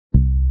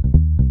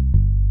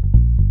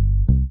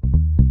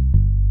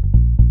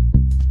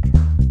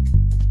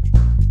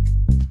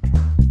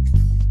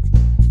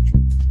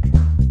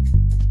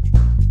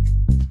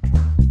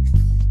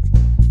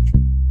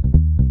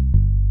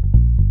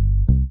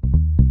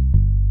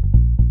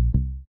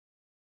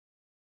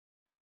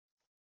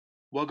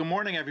Well, good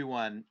morning,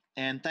 everyone,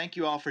 and thank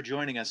you all for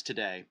joining us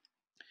today.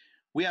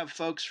 We have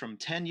folks from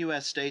 10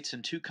 U.S. states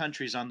and 2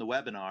 countries on the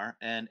webinar,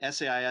 and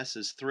SAIS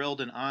is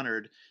thrilled and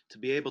honored to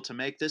be able to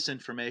make this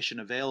information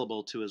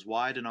available to as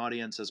wide an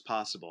audience as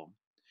possible.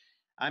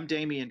 I'm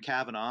Damian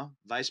Cavanaugh,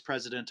 Vice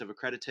President of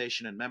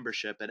Accreditation and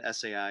Membership at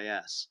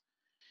SAIS.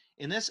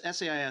 In this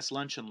SAIS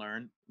Lunch and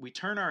Learn, we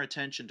turn our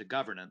attention to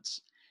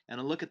governance and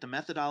a look at the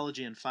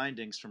methodology and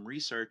findings from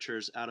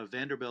researchers out of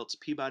Vanderbilt's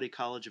Peabody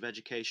College of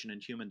Education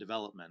and Human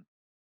Development.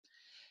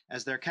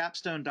 As their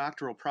capstone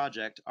doctoral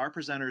project, our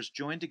presenters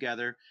joined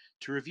together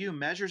to review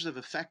measures of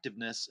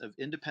effectiveness of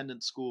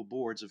independent school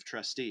boards of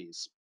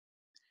trustees.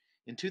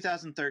 In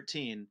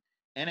 2013,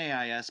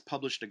 NAIS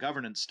published a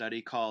governance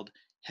study called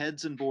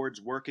Heads and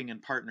Boards Working in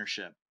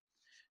Partnership.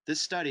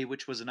 This study,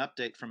 which was an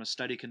update from a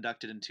study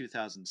conducted in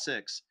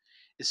 2006,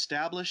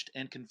 established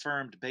and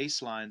confirmed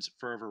baselines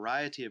for a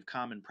variety of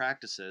common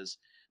practices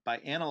by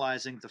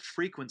analyzing the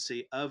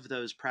frequency of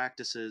those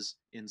practices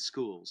in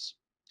schools.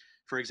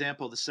 For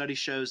example, the study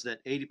shows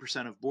that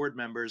 80% of board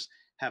members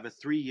have a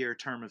 3-year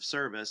term of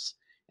service,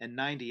 and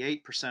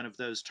 98% of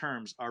those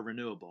terms are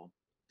renewable.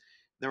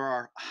 There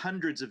are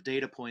hundreds of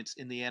data points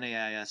in the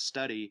NAIS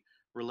study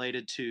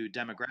related to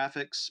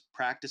demographics,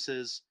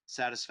 practices,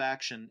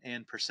 satisfaction,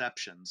 and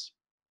perceptions.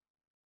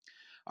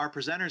 Our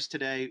presenters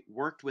today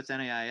worked with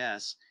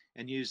NAIS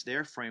and used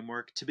their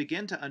framework to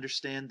begin to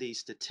understand the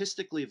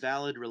statistically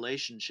valid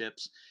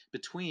relationships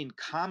between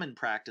common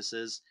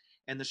practices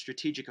and the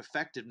strategic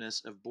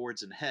effectiveness of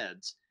boards and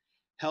heads,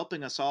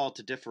 helping us all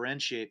to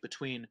differentiate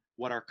between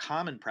what are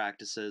common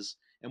practices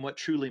and what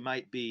truly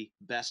might be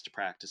best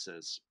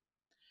practices.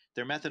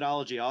 Their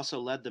methodology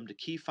also led them to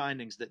key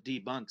findings that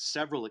debunk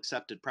several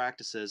accepted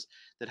practices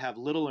that have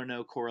little or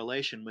no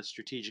correlation with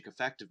strategic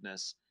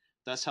effectiveness,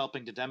 thus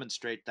helping to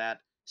demonstrate that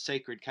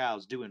sacred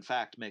cows do in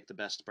fact make the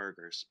best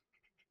burgers.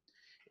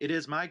 It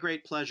is my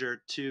great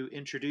pleasure to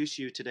introduce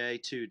you today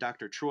to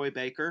Dr. Troy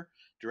Baker,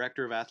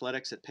 Director of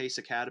Athletics at Pace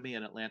Academy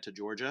in Atlanta,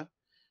 Georgia,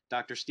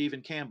 Dr.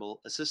 Stephen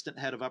Campbell, Assistant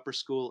Head of Upper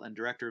School and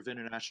Director of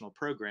International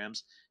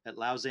Programs at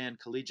Lausanne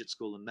Collegiate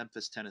School in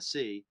Memphis,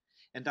 Tennessee,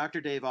 and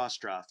Dr. Dave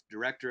Ostroff,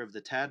 Director of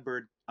the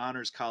Tadbird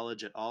Honors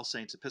College at All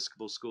Saints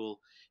Episcopal School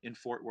in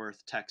Fort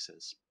Worth,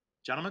 Texas.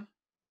 Gentlemen?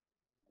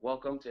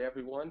 Welcome to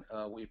everyone.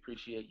 We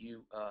appreciate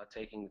you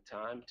taking the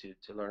time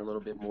to learn a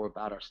little bit more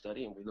about our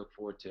study, and we look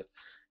forward to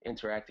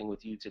interacting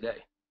with you today.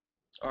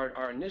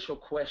 Our initial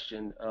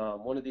question,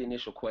 one of the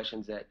initial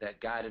questions that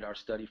guided our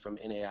study from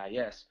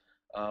NAIS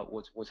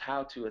was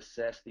how to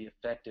assess the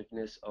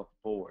effectiveness of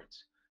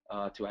boards,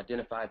 to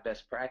identify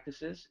best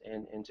practices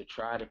and to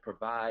try to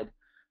provide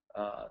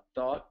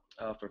thought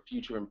for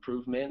future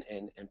improvement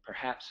and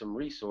perhaps some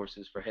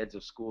resources for heads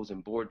of schools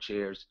and board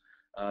chairs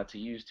to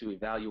use to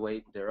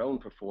evaluate their own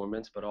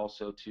performance, but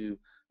also to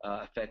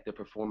affect the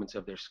performance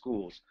of their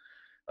schools.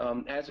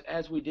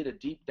 As we did a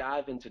deep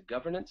dive into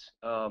governance,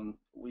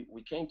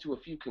 we came to a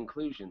few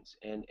conclusions,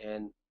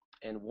 and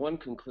one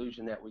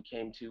conclusion that we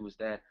came to was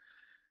that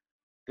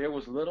there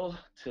was little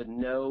to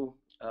no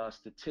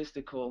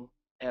statistical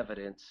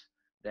evidence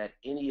that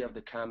any of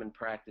the common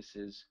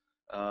practices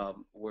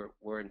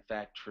were in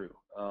fact true.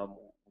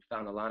 We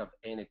found a lot of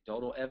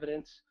anecdotal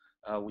evidence.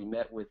 We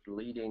met with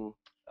leading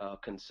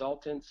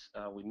consultants.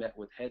 We met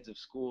with heads of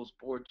schools,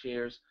 board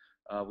chairs.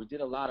 We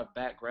did a lot of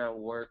background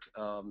work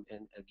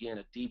and again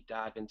a deep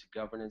dive into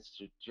governance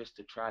just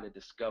to try to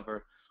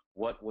discover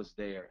what was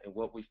there. And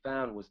what we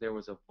found was there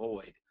was a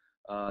void.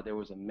 There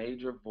was a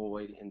major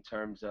void in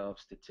terms of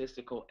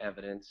statistical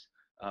evidence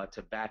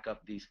to back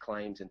up these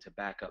claims and to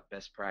back up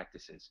best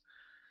practices.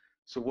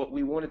 So what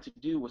we wanted to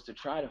do was to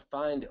try to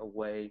find a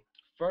way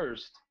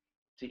first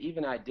to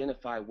even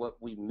identify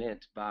what we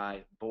meant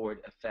by board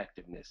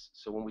effectiveness.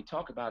 So when we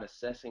talk about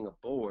assessing a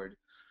board,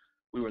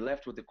 we were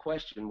left with the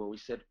question where we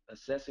said,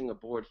 assessing a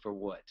board for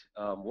what?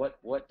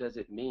 What does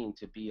it mean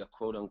to be a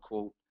quote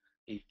unquote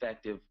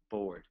effective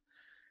board?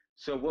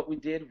 So what we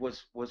did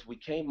was we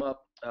came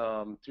up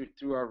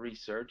through our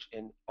research,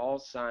 and all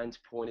signs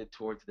pointed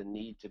towards the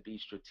need to be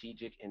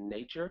strategic in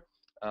nature,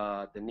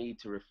 the need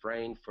to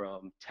refrain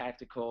from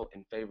tactical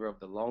in favor of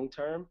the long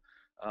term,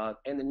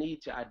 and the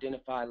need to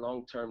identify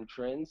long-term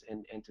trends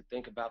and to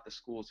think about the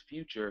school's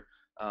future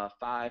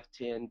 5,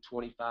 10,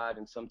 25,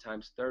 and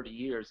sometimes 30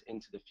 years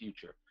into the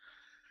future.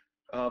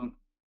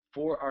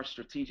 For our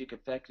strategic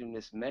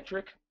effectiveness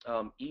metric,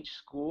 each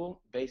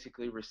school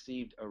basically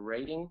received a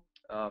rating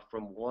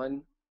from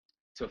 1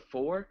 to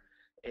 4,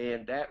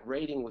 and that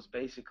rating was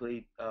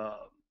basically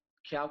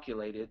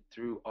calculated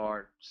through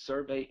our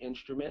survey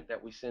instrument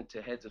that we sent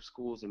to heads of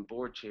schools and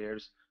board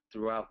chairs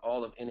throughout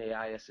all of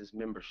NAIS's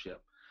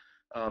membership.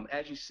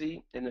 As you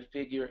see in the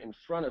figure in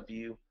front of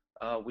you,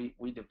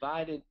 we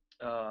divided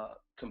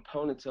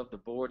components of the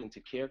board into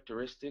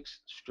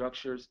characteristics,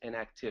 structures, and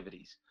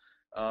activities.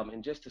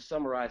 And just to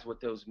summarize what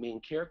those mean,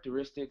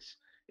 characteristics,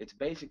 it's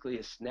basically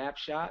a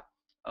snapshot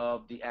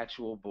of the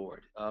actual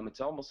board.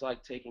 It's almost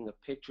like taking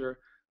a picture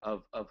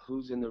of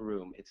who's in the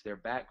room. It's their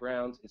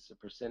backgrounds, it's the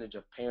percentage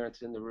of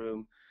parents in the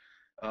room,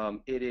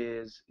 It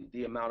is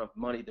the amount of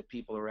money the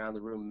people around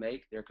the room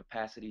make, their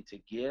capacity to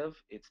give.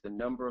 It's the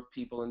number of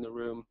people in the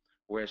room,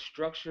 whereas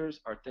structures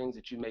are things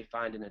that you may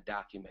find in a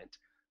document.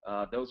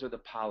 Those are the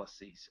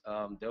policies.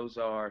 Those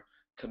are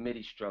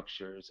committee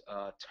structures,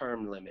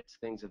 term limits,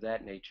 things of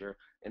that nature.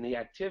 And the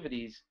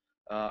activities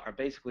are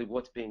basically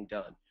what's being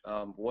done,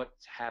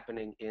 what's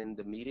happening in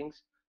the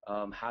meetings,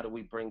 how do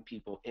we bring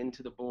people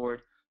into the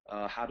board,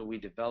 how do we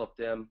develop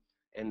them.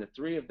 And the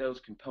three of those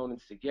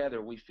components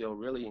together, we feel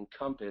really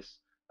encompass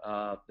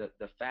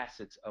the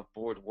facets of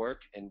board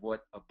work and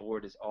what a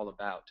board is all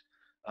about.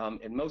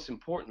 And most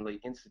importantly,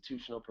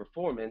 institutional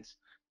performance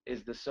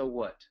is the so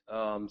what.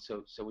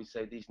 So we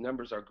say these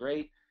numbers are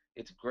great.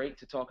 It's great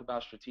to talk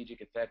about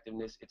strategic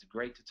effectiveness. It's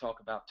great to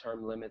talk about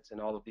term limits and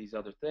all of these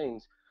other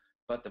things.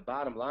 But the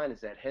bottom line is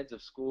that heads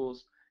of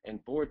schools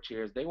and board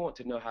chairs, they want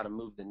to know how to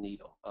move the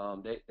needle.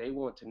 They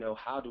want to know,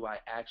 how do I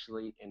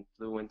actually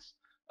influence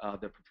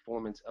the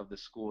performance of the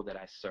school that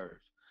I serve?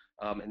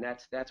 And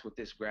that's what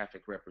this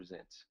graphic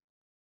represents.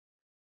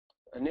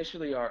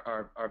 Initially,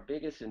 our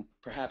biggest and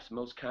perhaps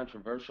most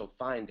controversial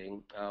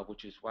finding,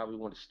 which is why we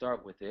want to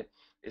start with it,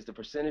 is the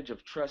percentage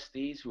of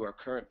trustees who are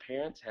current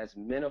parents has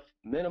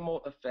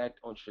minimal effect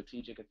on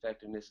strategic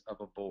effectiveness of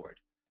a board.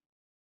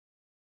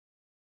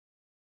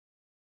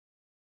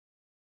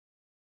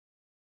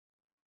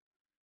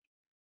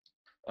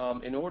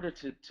 In order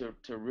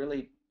to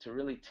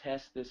really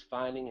test this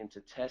finding and to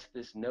test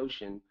this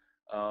notion,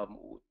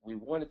 we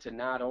wanted to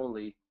not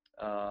only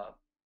uh,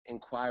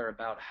 inquire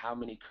about how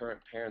many current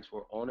parents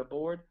were on a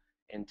board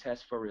and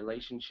test for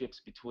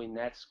relationships between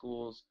that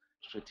school's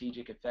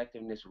strategic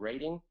effectiveness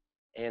rating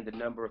and the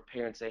number of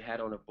parents they had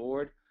on a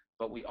board,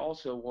 but we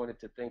also wanted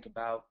to think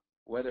about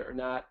whether or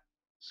not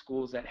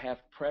schools that have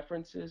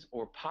preferences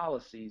or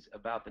policies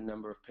about the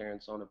number of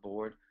parents on a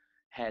board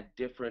had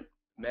different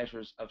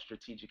measures of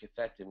strategic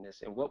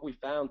effectiveness. And what we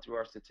found through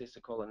our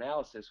statistical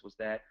analysis was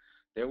that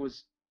there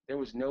was there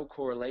was no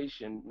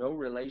correlation, no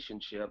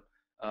relationship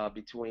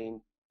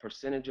between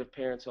percentage of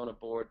parents on a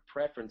board,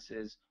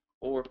 preferences,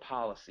 or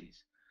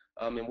policies.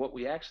 And what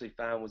we actually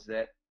found was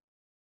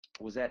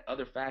that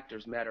other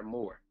factors matter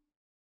more.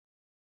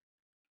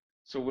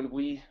 So when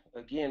we,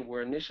 again,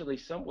 were initially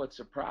somewhat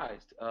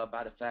surprised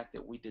by the fact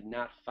that we did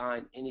not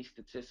find any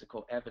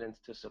statistical evidence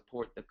to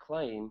support the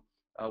claim,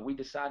 we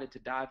decided to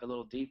dive a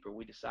little deeper.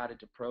 We decided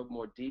to probe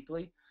more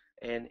deeply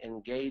and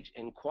engage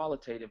in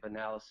qualitative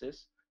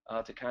analysis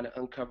to kind of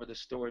uncover the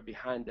story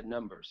behind the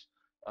numbers.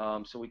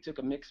 So we took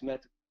a mixed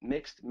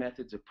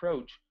methods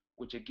approach,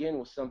 which again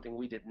was something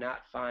we did not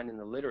find in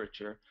the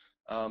literature,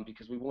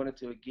 because we wanted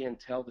to, again,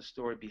 tell the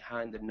story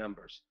behind the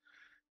numbers.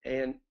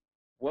 And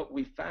what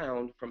we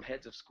found from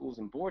heads of schools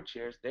and board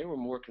chairs, they were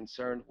more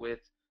concerned with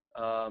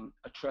a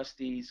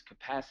trustee's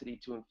capacity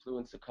to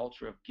influence the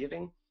culture of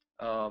giving,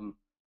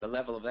 the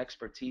level of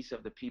expertise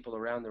of the people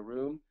around the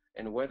room,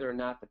 and whether or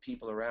not the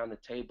people around the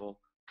table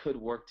could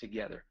work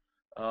together.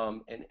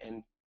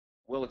 And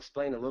we'll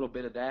explain a little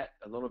bit of that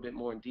a little bit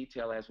more in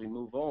detail as we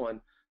move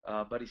on.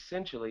 But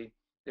essentially,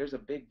 there's a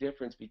big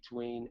difference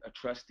between a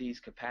trustee's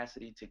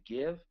capacity to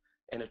give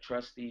and a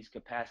trustee's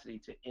capacity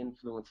to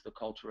influence the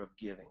culture of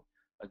giving.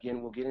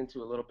 Again, we'll get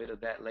into a little bit of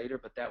that later,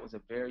 but that was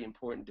a very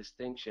important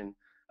distinction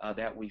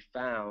that we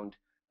found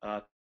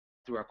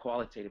through our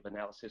qualitative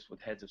analysis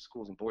with heads of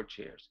schools and board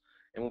chairs.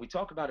 And when we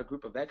talk about a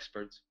group of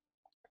experts,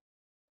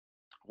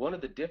 one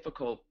of the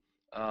difficult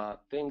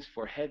things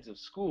for heads of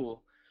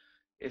school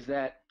is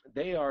that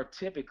they are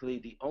typically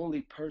the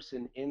only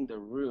person in the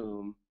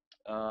room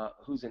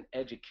who's an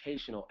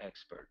educational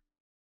expert.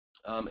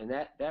 And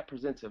that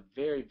presents a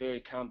very, very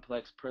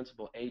complex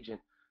principal agent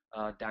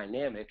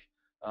dynamic,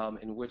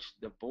 in which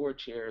the board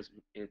chair,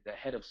 the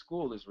head of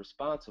school, is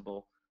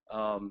responsible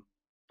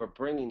for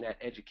bringing that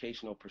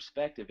educational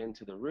perspective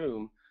into the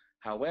room.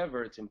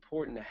 However, it's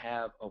important to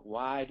have a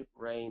wide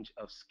range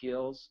of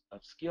skill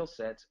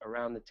sets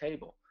around the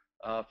table.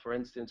 For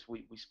instance,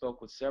 we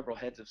spoke with several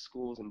heads of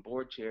schools and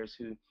board chairs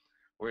who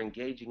were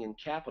engaging in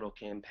capital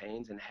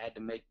campaigns and had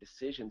to make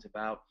decisions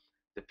about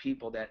the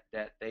people that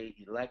they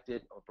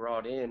elected or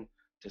brought in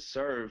to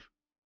serve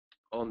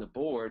on the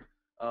board,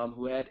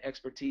 who had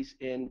expertise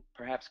in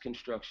perhaps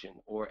construction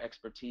or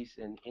expertise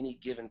in any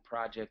given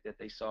project that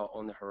they saw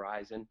on the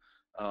horizon.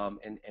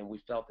 And we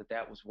felt that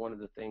that was one of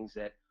the things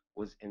that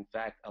was, in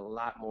fact, a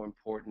lot more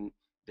important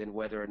than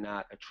whether or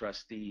not a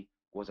trustee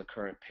was a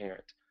current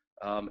parent.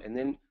 And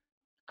then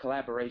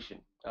collaboration,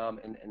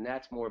 and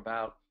that's more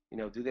about,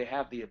 do they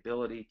have the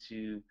ability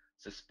to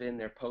suspend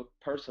their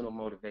personal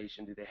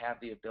motivation? Do they have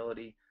the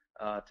ability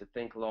to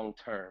think long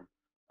term?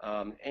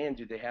 And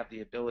do they have the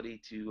ability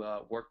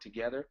to work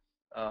together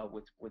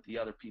with the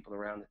other people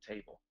around the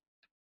table?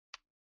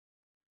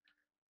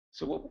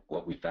 So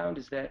what we found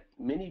is that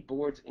many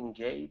boards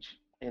engage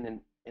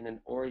in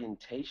an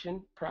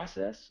orientation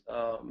process,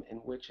 in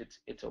which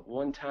it's a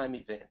one-time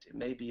event. It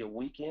may be a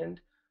weekend,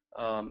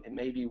 it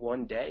may be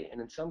one day, and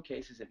in some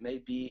cases it may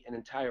be an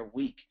entire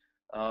week,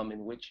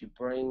 in which you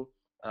bring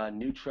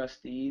new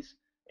trustees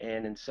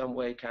and in some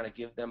way kind of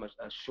give them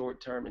a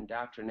short-term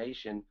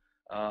indoctrination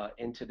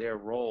into their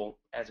role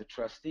as a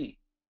trustee.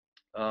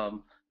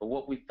 But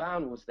what we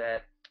found was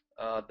that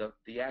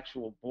the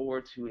actual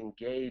boards who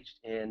engaged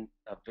in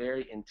a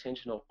very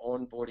intentional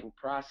onboarding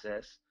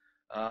process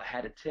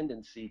had a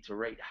tendency to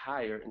rate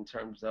higher in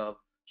terms of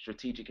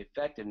strategic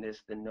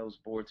effectiveness than those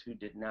boards who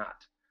did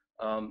not.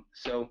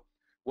 So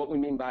what we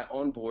mean by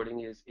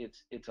onboarding is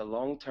it's a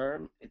long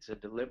term, it's a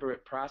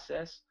deliberate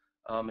process.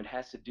 It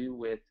has to do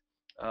with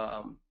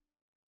um,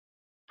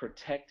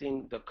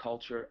 protecting the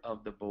culture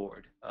of the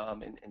board,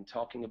 and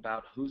talking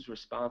about who's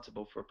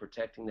responsible for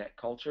protecting that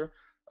culture,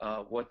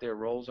 what their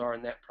roles are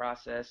in that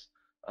process,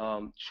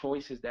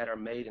 choices that are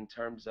made in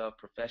terms of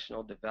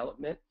professional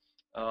development,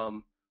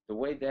 um, the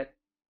way that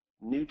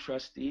new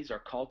trustees are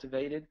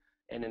cultivated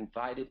and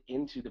invited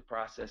into the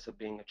process of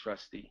being a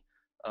trustee,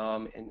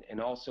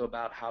 and also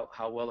about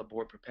how well a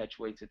board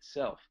perpetuates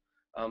itself.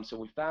 So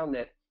we found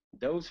that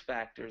those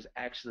factors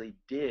actually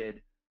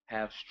did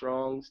have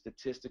strong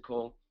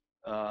statistically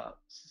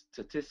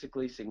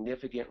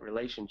significant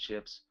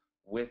relationships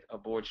with a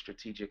board's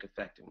strategic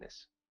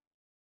effectiveness.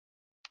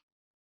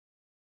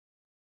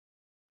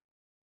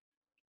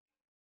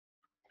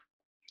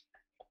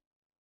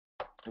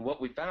 And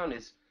what we found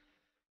is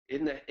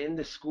in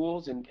the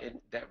schools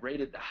that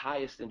rated the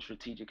highest in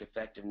strategic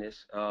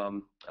effectiveness,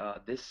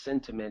 this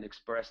sentiment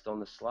expressed on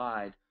the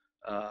slide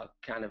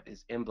kind of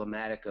is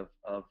emblematic of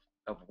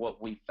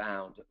what we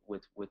found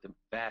with the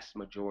vast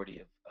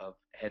majority of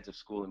heads of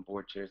school and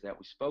board chairs that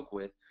we spoke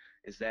with,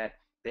 is that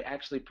they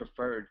actually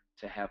preferred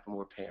to have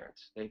more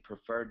parents. They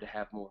preferred to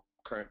have more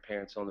current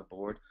parents on the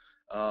board.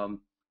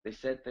 They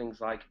said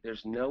things like,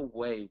 "There's no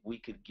way we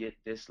could get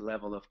this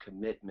level of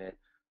commitment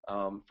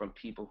from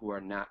people who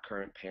are not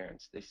current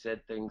parents." They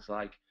said things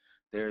like,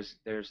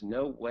 there's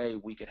no way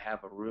we could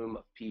have a room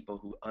of people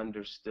who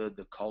understood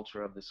the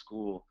culture of the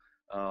school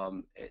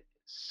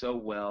so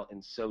well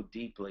and so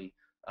deeply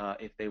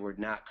if they were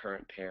not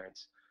current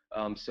parents.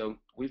 So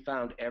we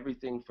found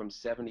everything from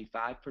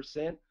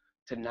 75%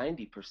 to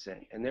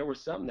 90%. And there were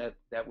some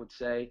that would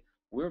say,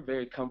 we're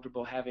very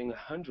comfortable having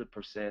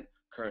 100%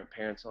 current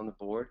parents on the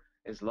board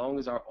as long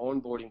as our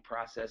onboarding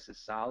process is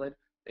solid,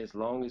 as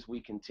long as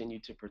we continue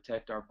to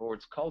protect our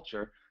board's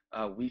culture.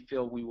 We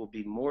feel we will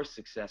be more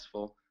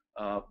successful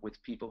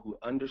with people who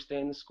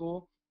understand the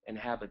school and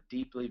have a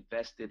deeply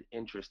vested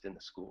interest in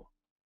the school.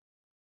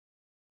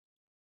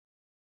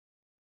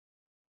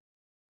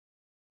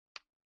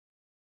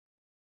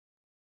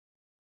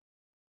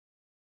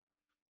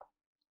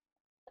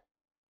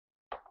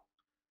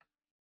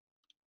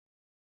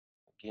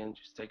 Again,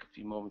 just take a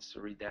few moments to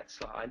read that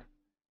slide.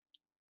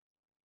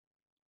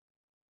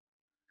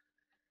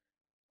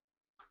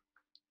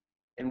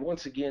 And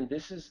once again,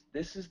 this is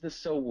the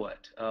so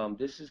what.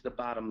 This is the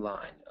bottom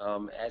line.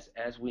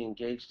 As we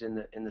engaged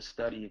in the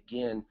study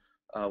again,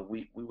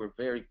 we were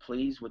very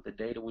pleased with the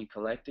data we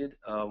collected.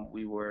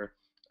 We were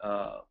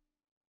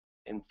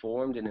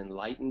informed and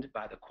enlightened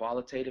by the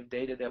qualitative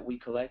data that we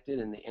collected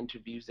and the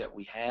interviews that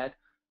we had,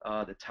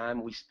 the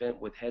time we spent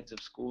with heads of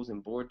schools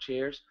and board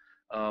chairs.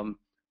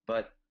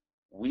 But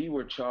we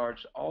were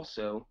charged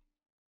also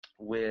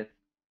with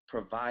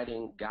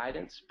providing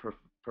guidance,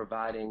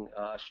 providing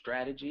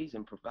strategies,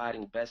 and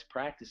providing best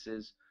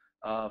practices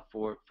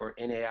for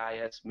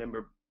NAIS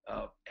member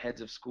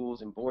heads of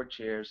schools and board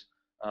chairs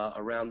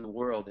around the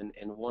world.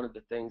 And one of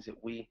the things that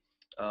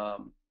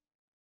um,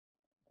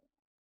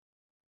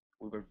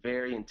 we were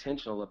very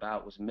intentional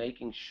about was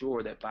making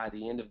sure that by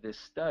the end of this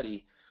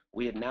study,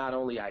 we had not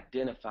only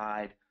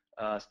identified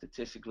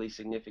statistically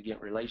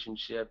significant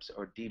relationships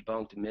or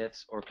debunked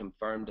myths or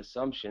confirmed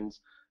assumptions,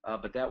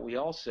 but that we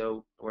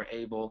also were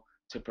able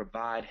to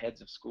provide heads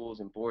of schools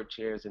and board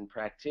chairs and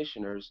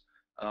practitioners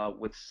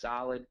with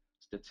solid,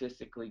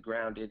 statistically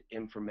grounded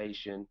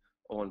information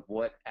on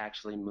what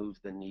actually moves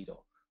the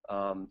needle.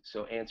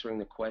 So answering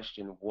the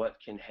question, what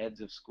can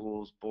heads of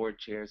schools, board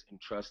chairs,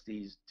 and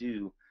trustees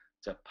do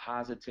to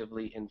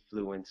positively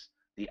influence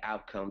the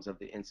outcomes of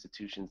the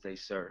institutions they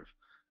serve?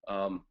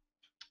 Um,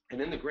 and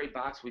in the gray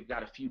box, we've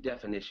got a few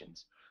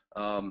definitions.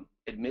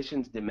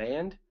 Admissions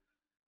demand.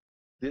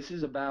 This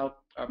is about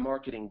our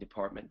marketing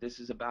department. This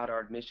is about our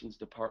admissions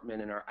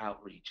department and our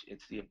outreach.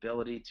 It's the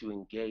ability to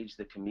engage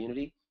the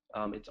community.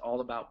 It's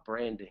all about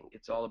branding.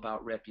 It's all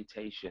about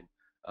reputation.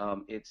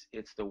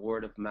 It's the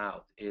word of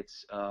mouth.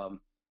 It's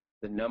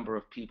the number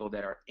of people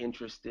that are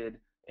interested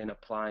in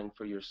applying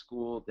for your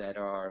school, that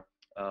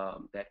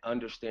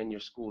understand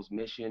your school's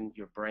mission,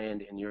 your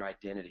brand, and your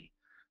identity.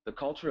 The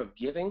culture of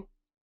giving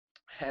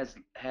has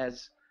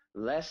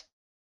less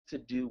to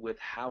do with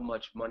how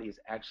much money is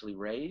actually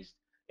raised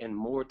and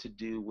more to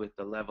do with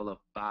the level of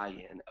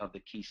buy-in of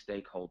the key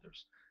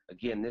stakeholders.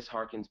 Again, this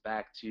harkens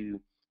back to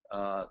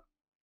uh,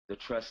 the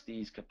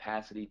trustees'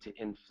 capacity to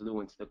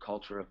influence the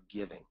culture of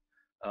giving.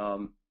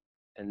 Um,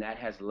 and that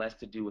has less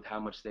to do with how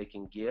much they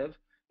can give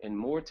and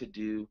more to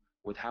do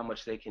with how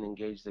much they can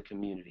engage the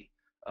community.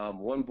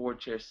 One board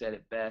chair said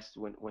it best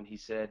when he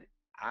said,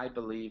 "I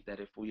believe that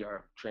if we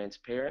are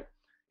transparent,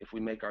 if we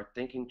make our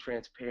thinking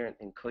transparent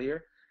and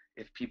clear,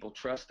 if people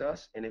trust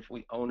us, and if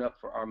we own up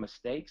for our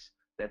mistakes,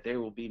 that they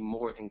will be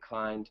more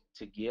inclined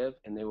to give,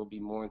 and they will be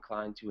more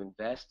inclined to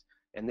invest,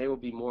 and they will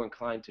be more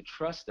inclined to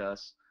trust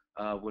us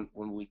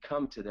when we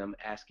come to them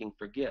asking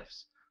for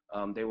gifts.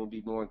 They will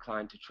be more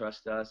inclined to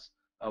trust us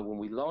when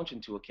we launch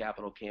into a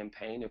capital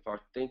campaign if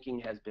our thinking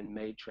has been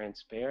made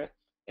transparent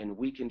and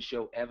we can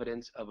show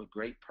evidence of a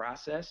great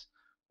process.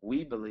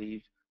 We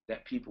believe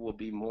that people will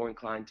be more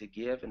inclined to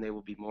give and they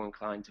will be more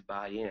inclined to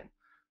buy in.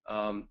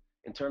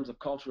 In terms of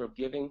culture of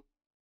giving,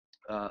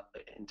 uh,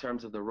 in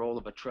terms of the role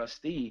of a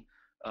trustee,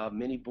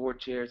 many board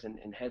chairs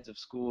and heads of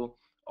school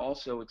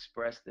also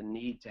express the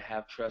need to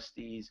have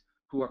trustees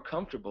who are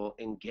comfortable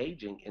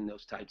engaging in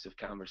those types of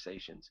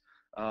conversations.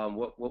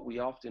 What we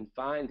often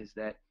find is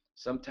that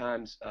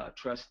sometimes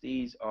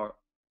trustees are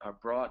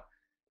brought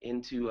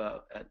into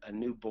a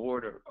new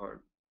board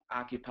or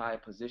occupy a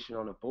position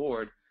on a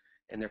board,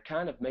 and they're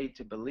kind of made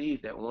to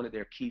believe that one of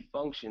their key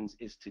functions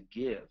is to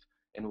give.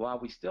 And while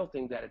we still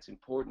think that it's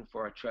important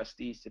for our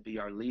trustees to be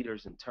our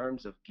leaders in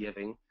terms of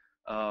giving,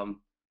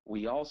 um,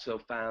 we also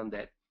found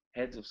that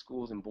heads of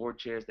schools and board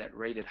chairs that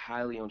rated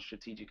highly on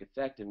strategic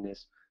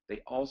effectiveness, they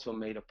also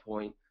made a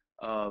point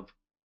of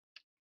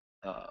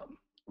um,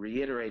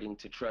 reiterating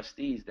to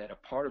trustees that a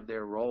part of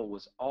their role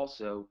was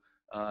also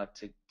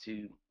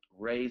to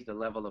raise the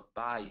level of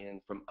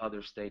buy-in from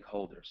other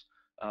stakeholders,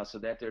 so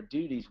that their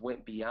duties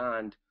went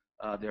beyond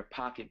their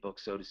pocketbook,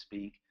 so to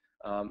speak,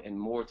 and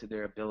more to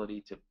their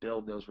ability to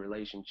build those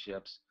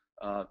relationships,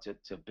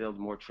 to build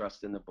more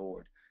trust in the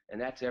board. And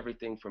that's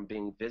everything from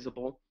being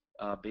visible,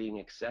 being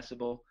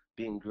accessible,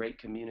 being great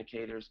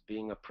communicators,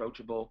 being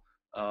approachable,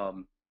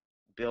 um,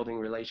 building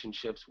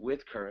relationships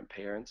with current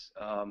parents,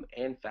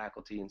 and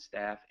faculty and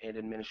staff and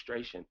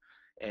administration.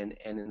 And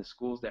in the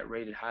schools that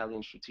rated highly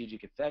in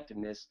strategic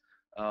effectiveness,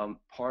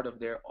 part of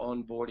their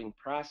onboarding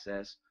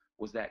process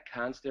was that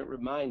constant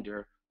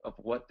reminder of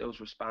what those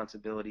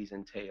responsibilities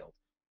entailed.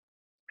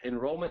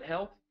 Enrollment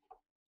health,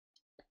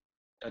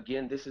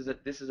 again, this is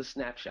a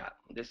snapshot.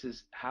 This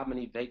is how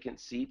many vacant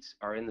seats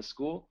are in the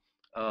school.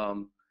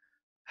 Um,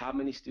 how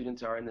many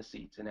students are in the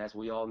seats. And as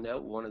we all know,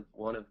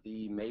 one of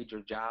the major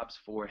jobs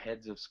for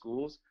heads of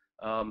schools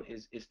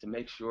is to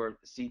make sure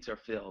seats are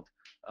filled.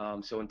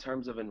 So in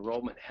terms of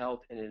enrollment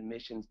health and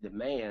admissions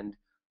demand,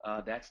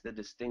 that's the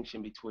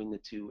distinction between the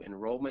two.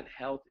 Enrollment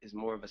health is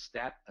more of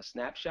a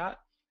snapshot,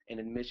 and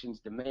admissions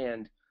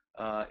demand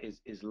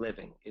is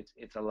living.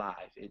 It's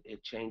alive.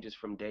 It changes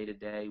from day to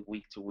day,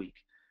 week to week.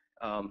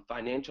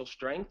 Financial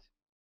strength,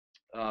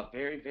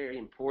 very, very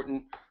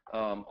important.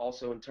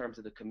 Also, in terms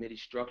of the committee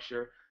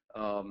structure,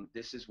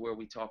 this is where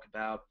we talk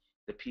about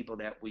the people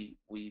that we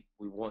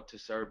want to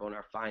serve on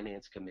our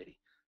finance committee.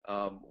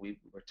 We're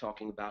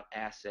talking about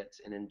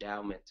assets and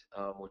endowment.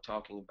 We're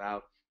talking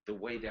about the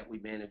way that we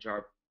manage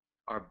our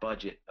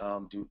budget.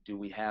 Do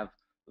we have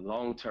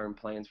long-term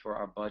plans for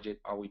our budget?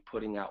 Are we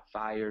putting out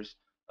fires?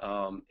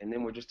 And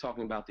then we're just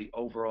talking about the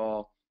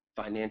overall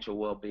financial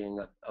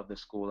well-being of the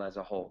school as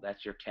a whole.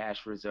 That's your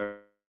cash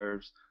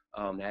reserves.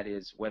 That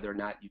is whether or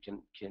not you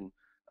can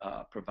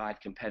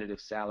provide competitive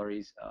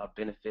salaries,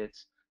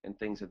 benefits, and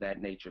things of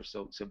that nature.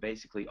 So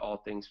basically, all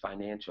things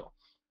financial.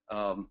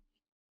 Um,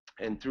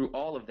 and through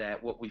all of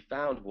that, what we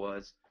found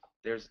was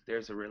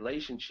there's a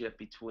relationship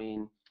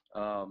between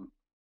um,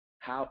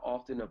 how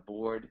often a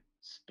board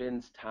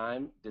spends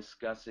time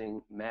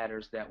discussing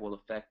matters that will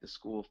affect the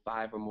school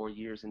 5 or more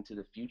years into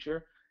the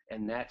future,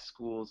 and that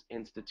school's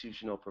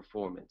institutional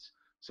performance.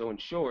 So in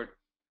short,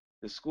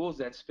 the schools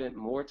that spent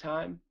more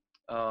time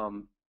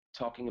um,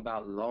 talking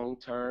about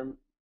long-term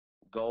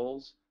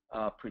goals,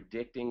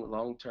 predicting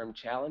long-term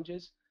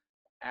challenges,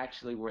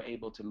 actually were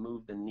able to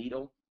move the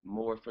needle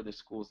more for the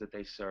schools that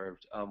they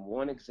served.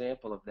 One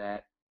example of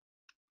that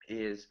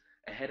is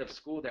a head of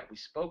school that we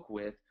spoke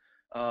with,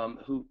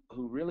 who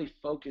really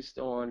focused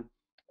on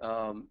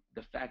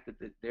the fact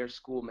that their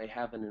school may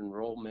have an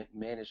enrollment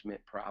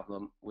management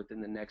problem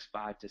within the next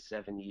 5 to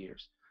 7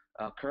 years.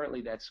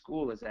 Currently, that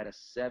school is at a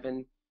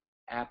 7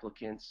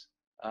 applicants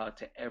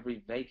to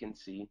every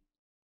vacancy,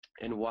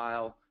 and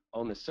while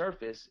on the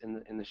surface,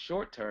 in the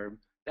short term,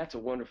 that's a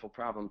wonderful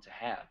problem to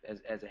have.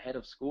 As a head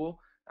of school,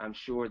 I'm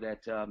sure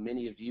that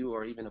many of you,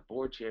 or even a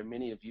board chair,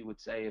 many of you would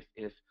say,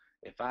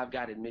 if I've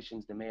got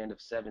admissions demand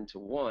of 7 to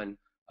 1,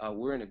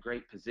 we're in a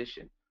great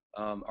position.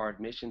 Our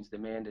admissions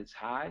demand is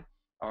high,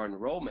 our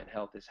enrollment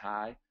health is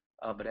high,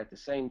 but at the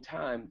same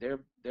time,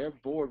 their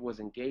board was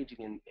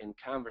engaging in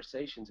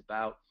conversations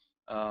about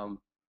um,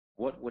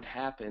 what would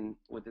happen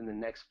within the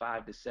next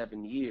 5 to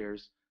 7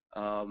 years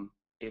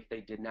if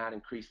they did not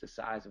increase the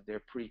size of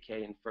their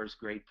pre-K and first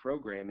grade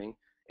programming,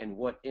 and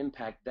what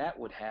impact that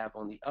would have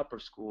on the upper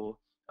school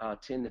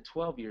 10 to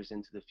 12 years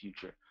into the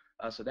future.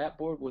 So that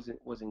board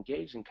was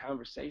engaged in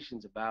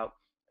conversations about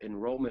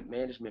enrollment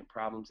management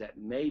problems that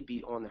may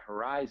be on the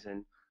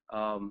horizon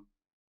um,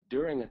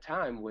 during a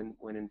time when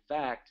in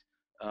fact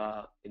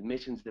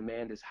admissions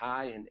demand is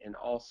high, and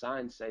all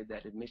signs say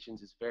that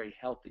admissions is very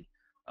healthy.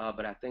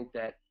 But I think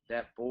that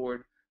that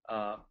board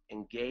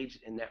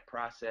engaged in that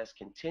process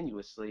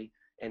continuously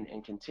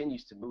and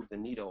continues to move the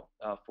needle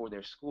for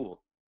their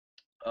school.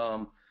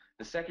 Um,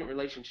 The second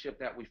relationship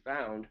that we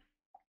found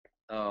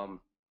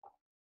um,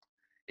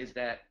 is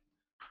that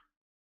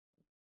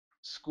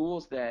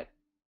schools that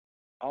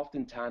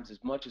oftentimes, as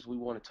much as we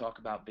want to talk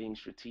about being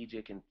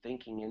strategic and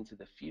thinking into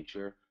the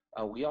future,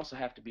 we also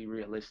have to be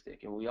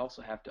realistic, and we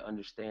also have to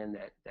understand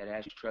that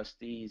as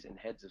trustees and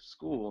heads of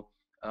school,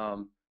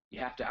 um,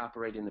 you have to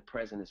operate in the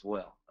present as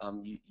well.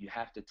 You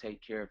have to take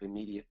care of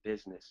immediate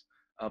business.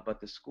 But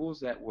the schools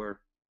that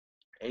were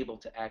able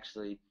to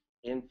actually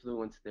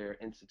influence their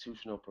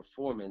institutional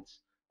performance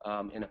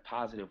in a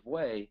positive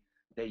way,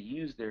 they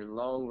use their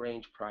long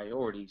range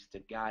priorities to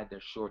guide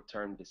their short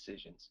term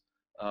decisions.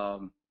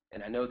 Um,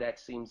 and I know that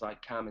seems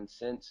like common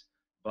sense,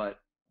 but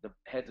the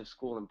heads of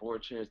school and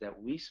board chairs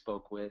that we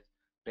spoke with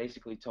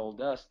basically told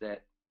us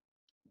that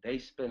they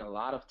spent a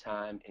lot of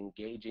time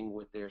engaging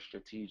with their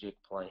strategic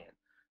plan.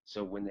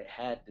 So when they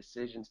had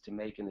decisions to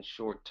make in the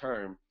short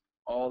term,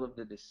 all of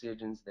the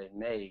decisions they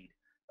made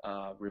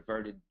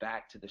reverted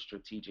back to the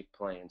strategic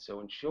plan.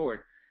 So in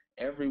short,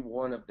 every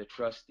one of the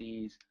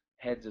trustees,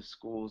 heads of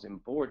schools,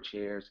 and board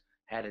chairs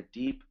had a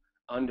deep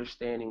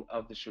understanding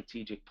of the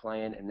strategic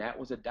plan, and that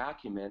was a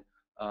document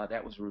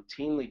that was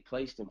routinely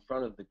placed in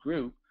front of the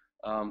group,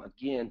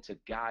 again, to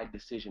guide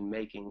decision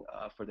making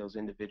for those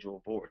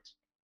individual boards.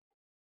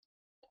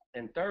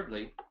 And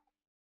thirdly,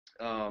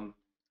 um,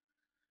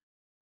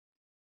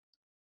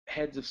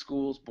 heads of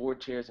schools, board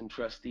chairs, and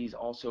trustees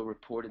also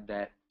reported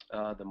that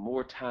the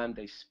more time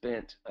they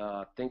spent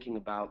thinking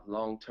about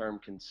long-term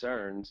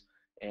concerns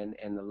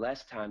and the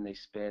less time they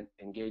spent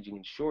engaging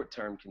in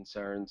short-term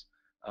concerns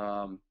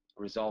um,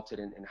 resulted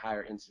in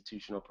higher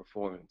institutional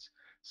performance.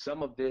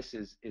 Some of this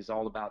is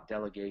all about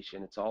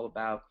delegation. It's all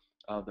about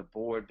the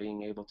board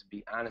being able to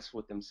be honest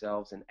with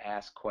themselves and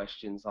ask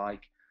questions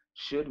like,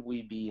 should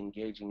we be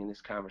engaging in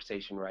this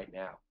conversation right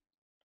now?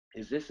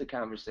 Is this a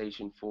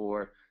conversation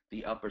for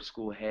the upper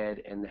school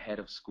head and the head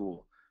of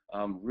school?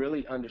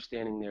 Really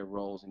understanding their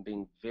roles and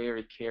being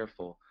very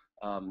careful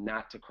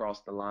not to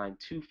cross the line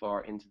too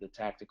far into the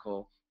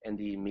tactical and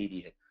the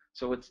immediate.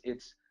 So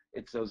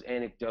it's those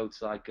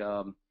anecdotes like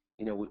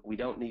we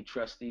don't need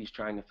trustees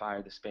trying to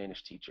fire the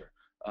Spanish teacher.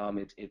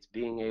 It's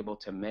being able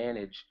to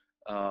manage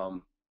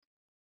um,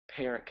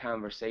 parent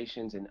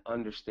conversations and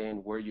understand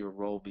where your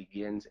role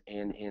begins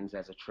and ends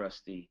as a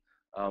trustee.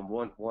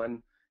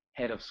 One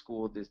head of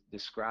school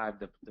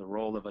described the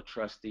role of a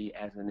trustee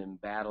as an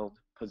embattled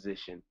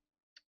position.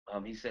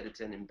 He said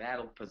it's an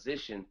embattled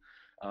position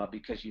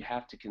because you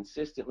have to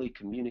consistently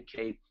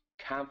communicate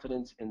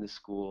confidence in the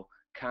school,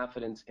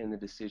 confidence in the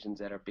decisions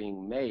that are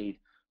being made,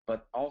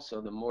 but also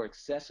the more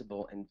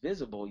accessible and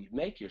visible you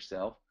make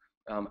yourself,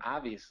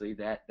 obviously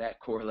that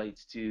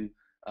correlates to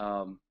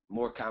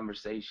more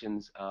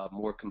conversations,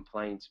 more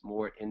complaints,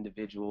 more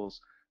individuals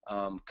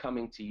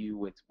coming to you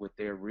with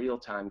their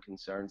real-time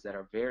concerns that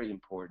are very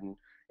important,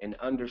 and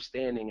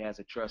understanding as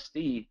a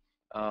trustee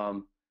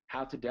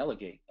how to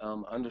delegate,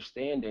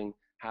 understanding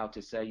how to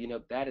say,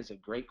 that is a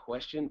great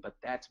question, but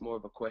that's more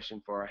of a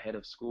question for our head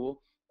of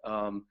school,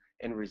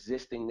 and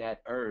resisting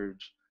that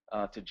urge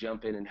to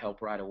jump in and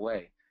help right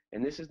away.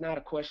 And this is not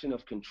a question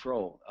of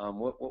control.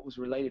 What was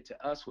related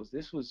to us was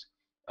this was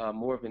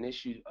more of an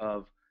issue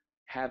of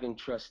having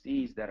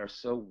trustees that are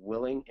so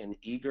willing and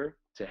eager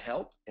to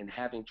help, and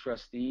having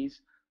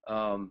trustees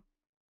um,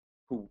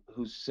 who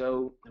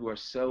are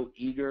so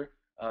eager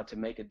to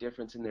make a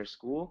difference in their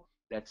school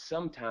that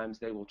sometimes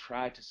they will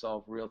try to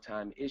solve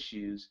real-time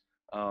issues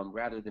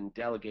rather than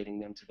delegating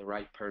them to the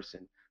right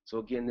person. So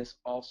again, this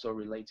also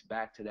relates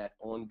back to that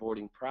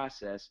onboarding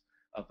process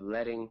of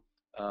letting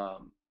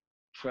um,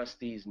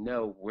 trustees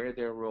know where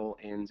their role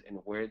ends and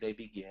where they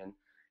begin.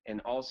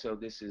 And also,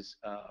 this is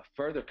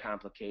further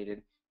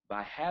complicated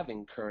by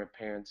having current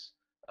parents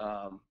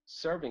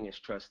serving as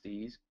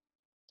trustees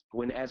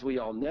when, as we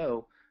all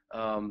know,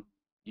 um,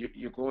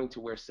 you're going to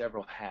wear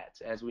several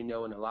hats. As we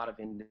know, in a lot of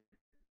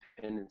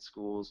independent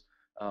schools,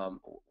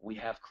 we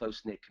have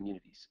close-knit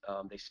communities.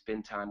 They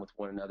spend time with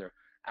one another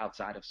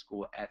outside of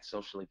school at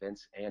social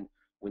events. And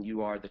when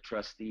you are the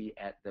trustee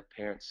at the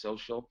parent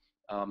social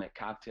at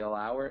cocktail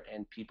hour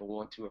and people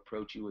want to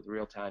approach you with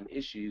real-time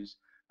issues,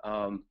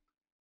 um,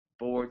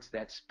 boards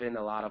that spend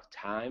a lot of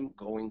time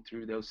going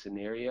through those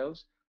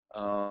scenarios,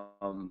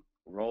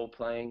 role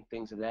playing,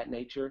 things of that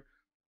nature,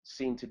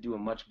 seem to do a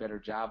much better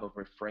job of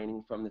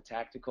refraining from the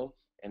tactical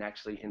and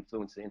actually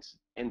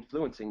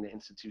influencing the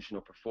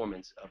institutional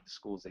performance of the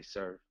schools they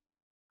serve.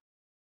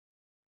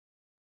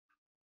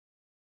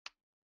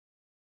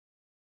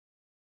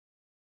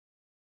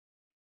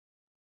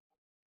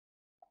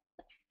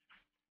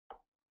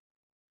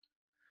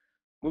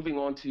 Moving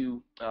on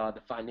to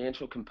the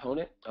financial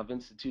component of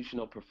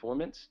institutional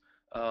performance.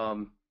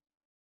 Um,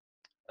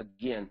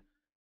 Again,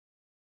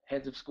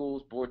 heads of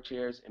schools, board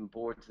chairs, and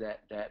boards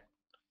that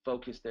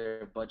focus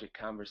their budget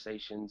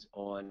conversations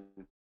on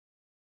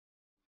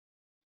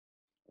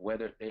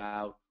whether they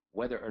about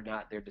whether or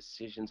not their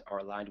decisions are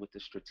aligned with the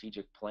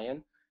strategic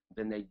plan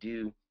than they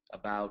do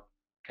about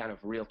kind of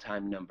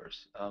real-time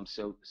numbers.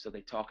 So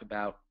they talk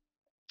about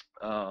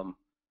um,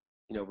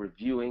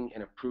 reviewing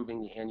and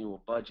approving the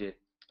annual budget.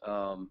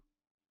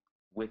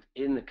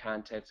 within the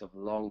context of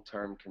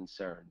long-term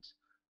concerns.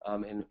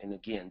 And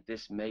again,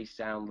 this may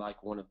sound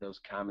like one of those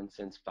common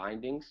sense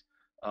findings,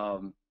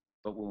 um,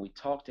 but when we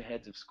talked to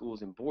heads of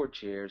schools and board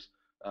chairs,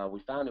 we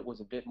found it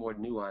was a bit more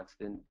nuanced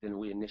than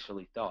we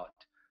initially thought.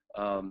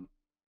 Um,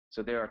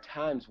 so there are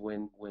times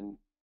when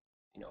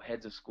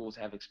heads of schools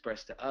have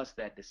expressed to us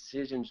that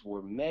decisions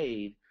were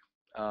made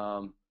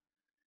um,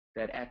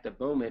 that at the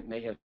moment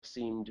may have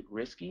seemed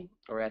risky,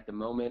 or at the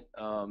moment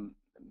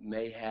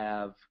may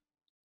have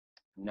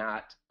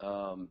not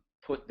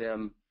put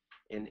them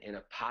in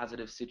a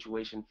positive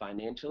situation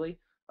financially,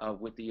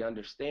 with the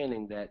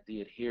understanding that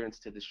the adherence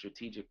to the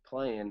strategic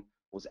plan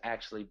was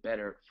actually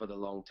better for the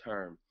long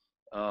term.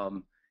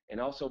 Um, and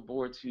also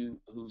boards who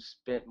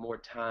spent more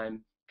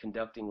time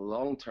conducting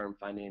long-term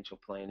financial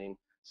planning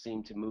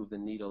seem to move the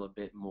needle a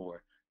bit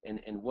more.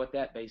 And what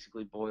that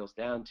basically boils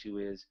down to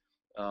is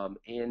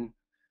in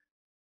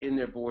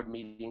their board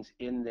meetings,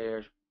 in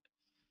their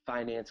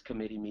finance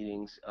committee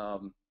meetings,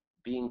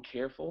 being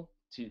careful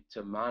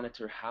to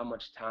monitor how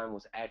much time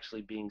was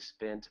actually being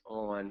spent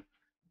on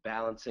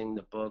balancing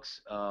the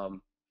books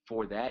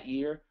for that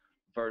year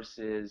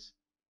versus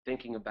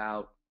thinking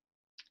about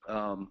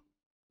um,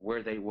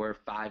 where they were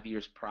 5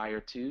 years prior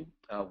to,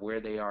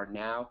 where they are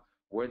now,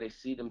 where they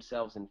see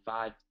themselves in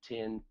 5,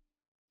 10,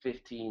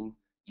 15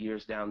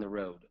 years down the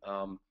road,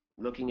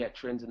 looking at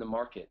trends in the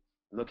market,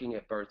 looking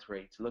at birth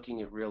rates,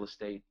 looking at real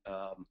estate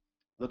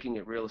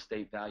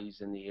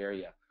values in the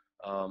area,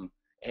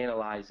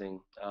 analyzing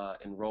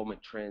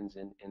enrollment trends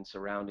in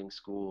surrounding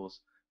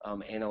schools,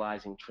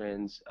 analyzing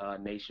trends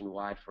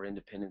nationwide for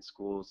independent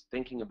schools,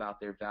 thinking about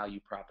their value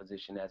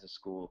proposition as a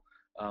school,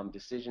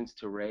 decisions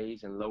to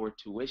raise and lower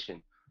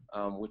tuition,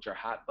 which are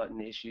hot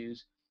button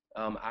issues,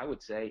 I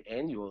would say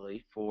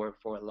annually for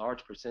a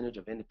large percentage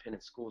of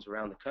independent schools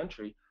around the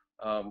country.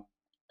 Um,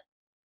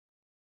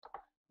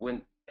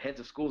 when heads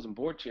of schools and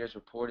board chairs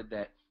reported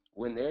that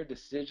when their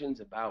decisions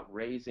about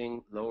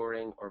raising,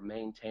 lowering, or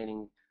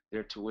maintaining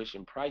their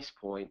tuition price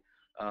point,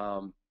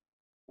 um,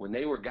 when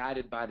they were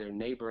guided by their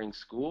neighboring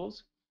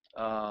schools,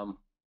 um,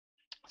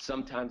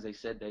 sometimes they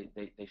said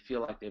they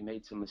feel like they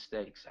made some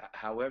mistakes.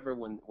 However,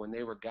 when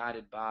they were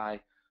guided by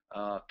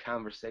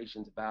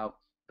conversations about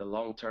the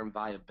long-term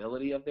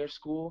viability of their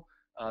school,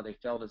 they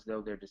felt as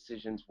though their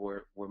decisions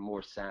were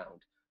more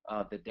sound.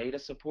 The data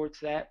supports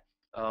that.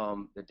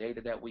 The data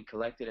that we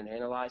collected and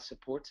analyzed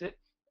supports it.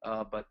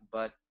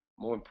 But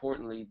more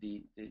importantly,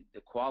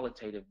 the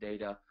qualitative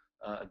data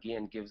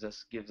again gives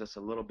us a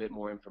little bit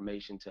more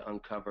information to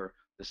uncover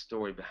the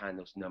story behind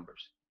those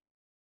numbers.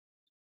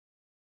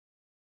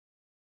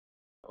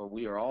 Or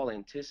we are all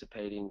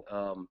anticipating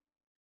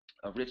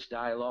a rich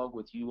dialogue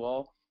with you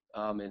all,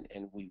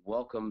 and we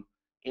welcome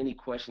any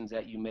questions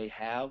that you may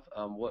have.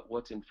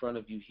 What's in front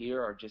of you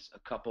here are just a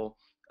couple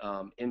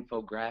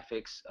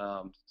infographics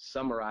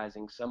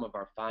summarizing some of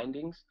our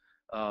findings.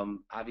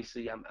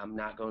 Obviously, I'm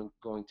not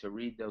going to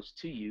read those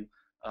to you,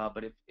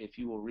 but if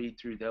you will read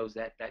through those,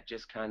 that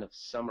just kind of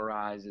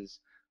summarizes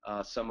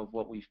some of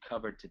what we've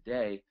covered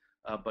today.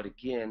 But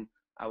again,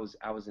 I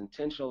was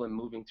intentional in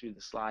moving through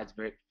the slides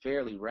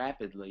fairly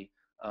rapidly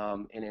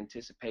in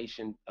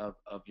anticipation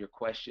of your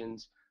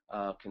questions,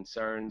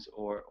 concerns,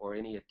 or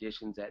any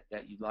additions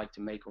that you'd like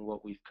to make on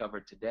what we've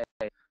covered today.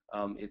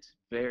 It's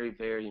very,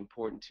 very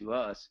important to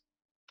us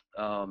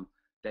um,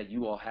 that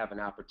you all have an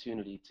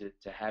opportunity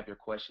to have your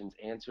questions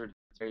answered.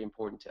 It's very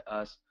important to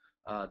us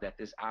that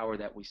this hour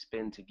that we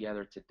spend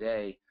together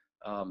today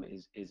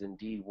is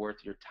indeed worth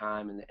your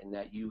time, and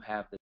that you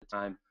have the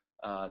time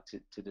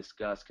to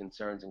discuss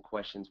concerns and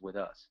questions with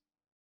us.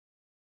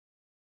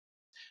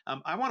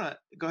 I want to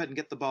go ahead and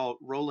get the ball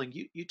rolling.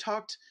 You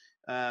talked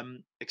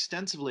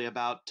extensively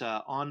about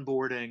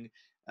onboarding,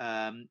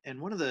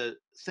 and one of the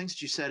things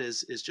that you said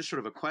is just sort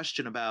of a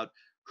question about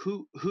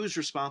who's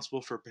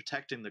responsible for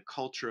protecting the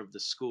culture of the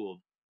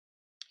school.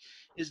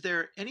 Is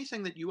there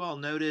anything that you all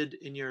noted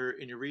in your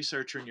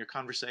research or in your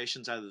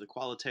conversations, either the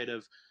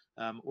qualitative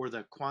or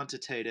the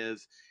quantitative,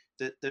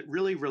 that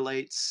really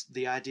relates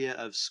the idea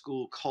of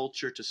school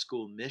culture to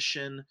school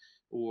mission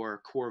or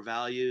core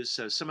values?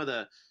 So some of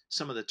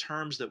the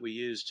terms that we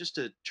use, just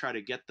to try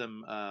to get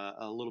them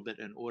a little bit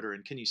in order.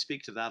 And can you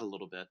speak to that a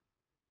little bit?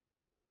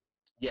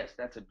 Yes,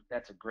 that's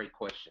a great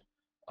question.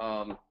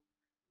 Um,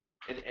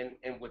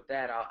 and with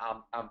that,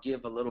 I'll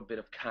give a little bit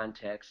of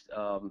context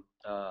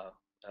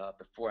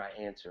before I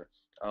answer.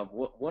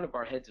 One of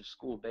our heads of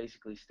school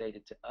basically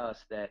stated to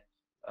us that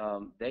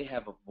they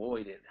have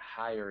avoided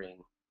hiring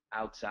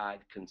outside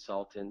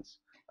consultants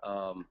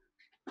um,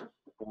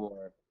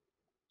 for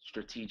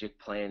strategic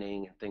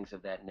planning and things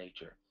of that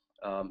nature.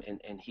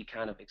 And he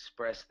kind of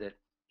expressed that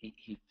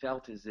he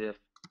felt as if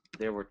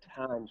there were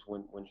times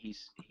when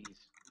he's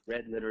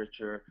read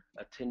literature,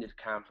 attended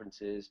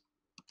conferences,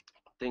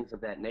 things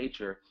of that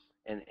nature,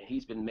 and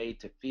he's been made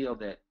to feel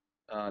that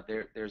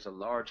there's a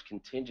large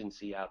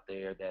contingency out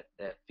there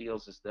that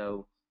feels as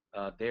though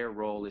their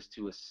role is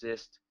to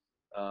assist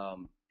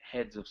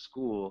heads of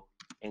school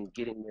in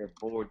getting their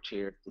board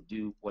chairs to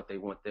do what they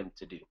want them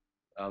to do.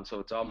 So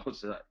it's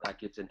almost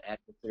like it's an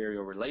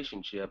adversarial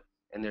relationship.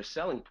 And their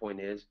selling point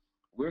is,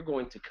 we're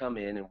going to come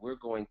in and we're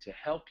going to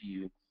help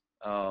you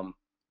um,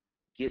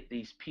 get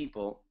these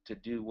people to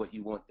do what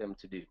you want them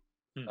to do.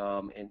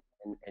 Hmm.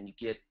 And you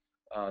get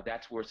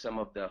that's where some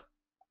of the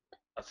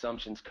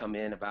assumptions come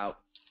in about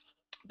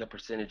the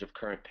percentage of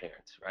current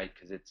parents, right?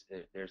 Because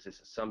there's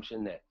this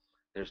assumption that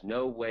there's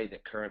no way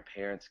that current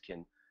parents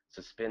can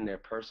suspend their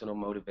personal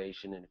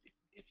motivation, and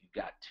if you've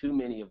got too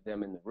many of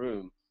them in the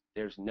room,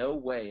 there's no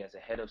way as a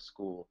head of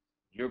school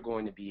you're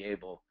going to be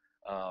able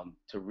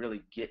to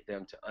really get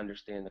them to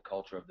understand the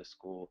culture of the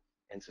school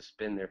and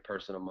suspend their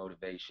personal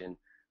motivation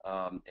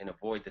and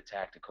avoid the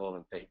tactical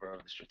in favor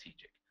of the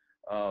strategic.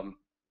 Um,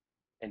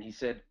 and he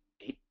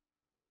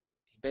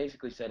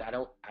basically said, I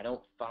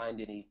don't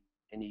find any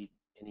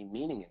any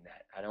meaning in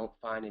that. I don't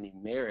find any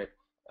merit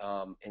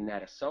in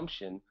that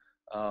assumption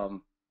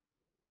um,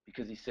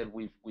 because he said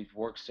we've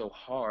worked so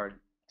hard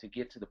to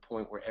get to the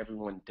point where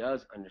everyone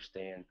does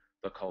understand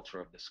the culture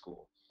of the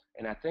school.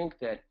 And I think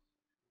that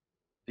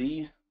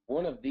the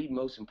one of the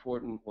most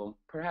important, well,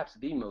 perhaps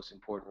the most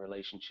important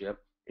relationship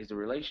is the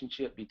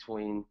relationship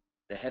between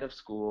the head of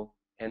school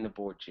and the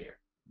board chair.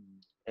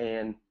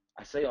 And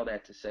I say all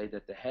that to say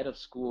that the head of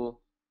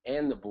school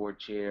and the board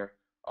chair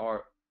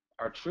are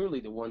are truly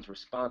the ones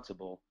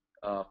responsible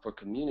for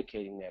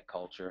communicating that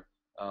culture,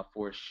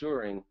 for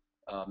assuring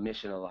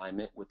mission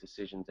alignment with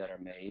decisions that are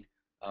made,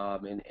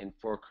 and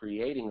for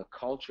creating a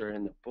culture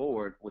in the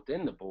board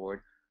within the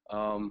board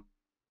um,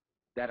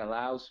 that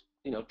allows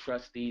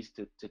trustees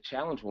to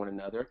challenge one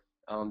another,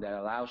 that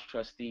allows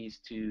trustees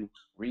to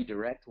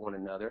redirect one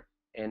another,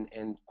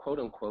 and quote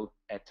unquote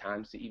at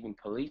times to even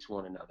police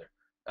one another.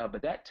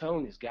 But that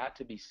tone has got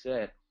to be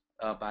set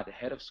by the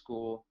head of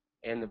school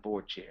and the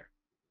board chair.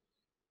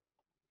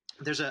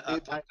 There's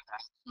If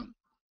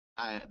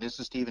I, this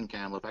is Stephen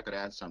Campbell. If I could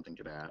add something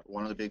to that,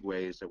 one of the big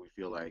ways that we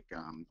feel like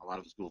a lot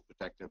of the schools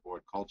protect their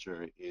board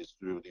culture is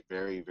through the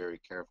very, very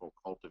careful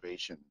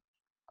cultivation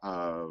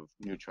of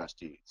new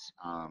trustees.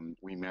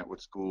 We met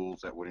with schools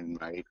that would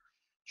invite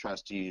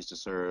trustees to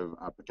serve,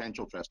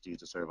 potential trustees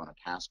to serve on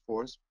a task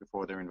force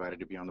before they're invited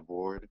to be on the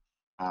board.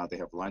 They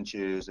have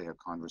lunches, they have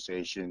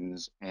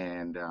conversations,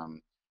 and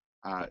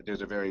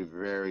there's a very,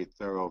 very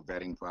thorough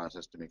vetting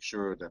process to make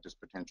sure that this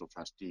potential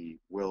trustee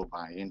will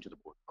buy into the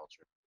board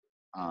culture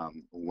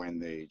when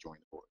they join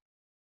the board.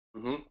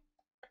 Hmm.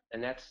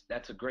 And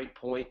that's a great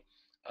point,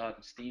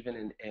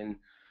 Stephen. And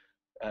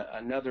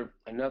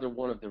another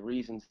one of the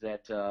reasons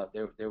that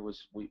there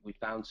was we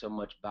found so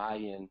much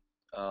buy-in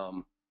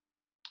um,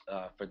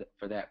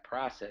 for that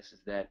process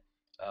is that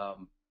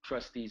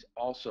trustees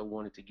also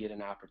wanted to get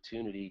an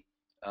opportunity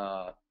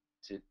uh,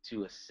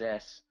 to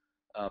assess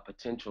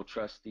potential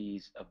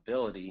trustees'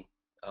 ability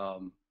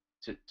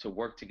to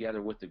work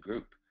together with the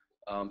group.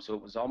 So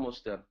it was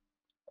almost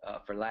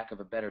for lack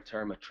of a better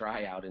term, a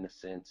tryout in a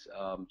sense,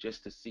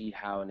 just to see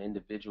how an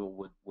individual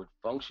would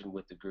function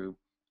with the group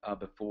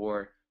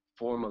before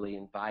formally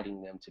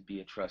inviting them to be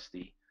a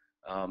trustee.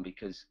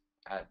 Because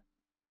I,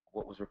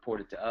 what was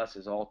reported to us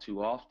is all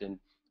too often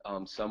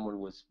someone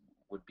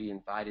would be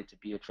invited to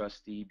be a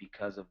trustee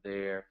because of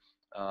their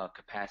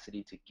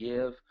capacity to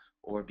give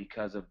or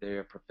because of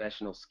their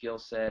professional skill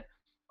set,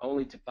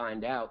 only to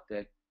find out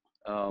that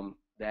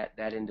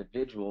that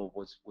individual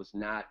was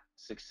not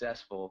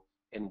successful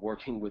in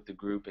working with the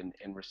group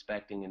and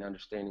respecting and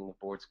understanding the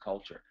board's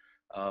culture.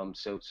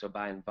 So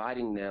by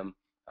inviting them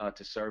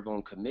to serve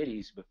on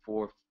committees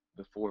before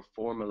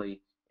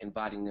formally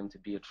inviting them to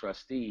be a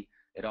trustee,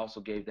 it also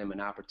gave them an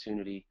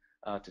opportunity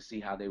to see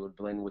how they would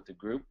blend with the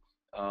group,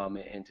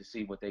 and to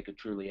see what they could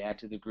truly add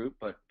to the group,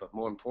 but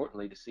more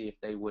importantly, to see if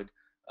they would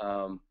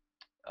um,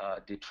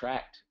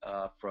 detract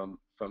from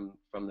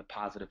the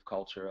positive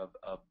culture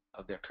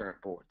of their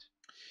current boards.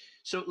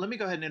 So let me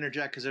go ahead and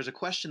interject because there's a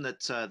question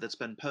that's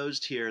been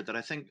posed here that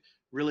I think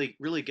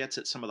really gets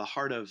at some of the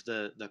heart of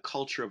the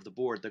culture of the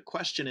board. The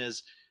question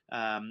is,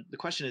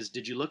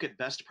 did you look at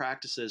best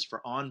practices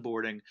for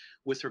onboarding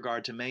with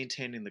regard to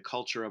maintaining the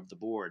culture of the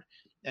board?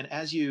 And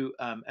as you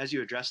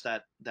address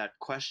that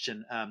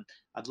question,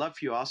 I'd love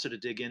for you also to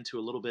dig into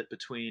a little bit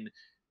between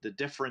the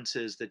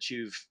differences that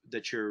you're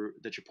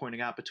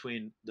pointing out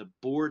between the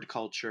board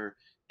culture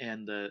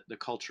and the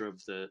culture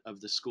of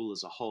the school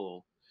as a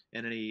whole,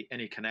 and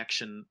any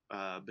connection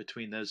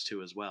between those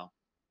two as well.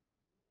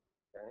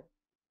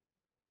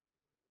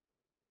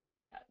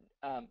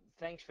 Okay.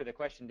 Thanks for the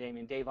question,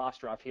 Damien. Dave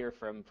Ostroff here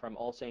from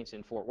All Saints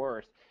in Fort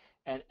Worth,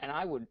 and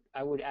I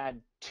would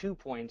add 2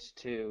 points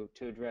to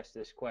address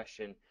this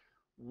question.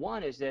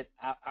 One is that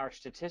our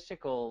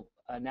statistical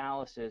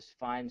analysis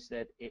finds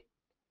that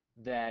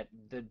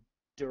the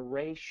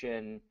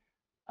duration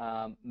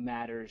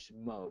matters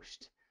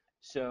most.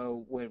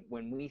 So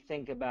when we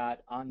think about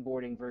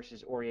onboarding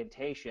versus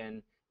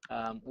orientation,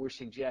 we're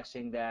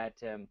suggesting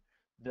that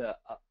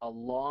a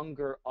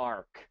longer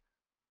arc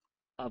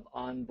of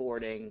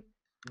onboarding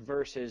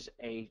versus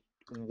a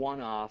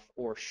one-off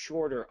or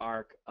shorter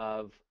arc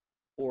of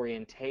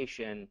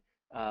orientation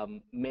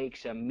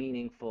makes a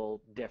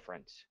meaningful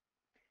difference.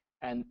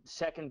 And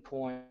second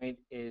point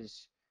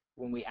is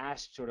when we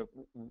asked sort of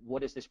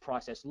what does this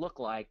process look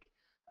like,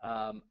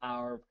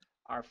 our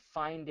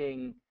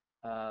finding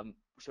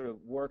sort of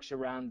works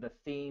around the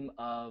theme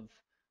of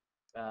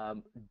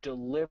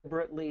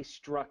deliberately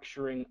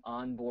structuring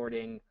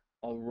onboarding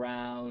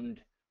around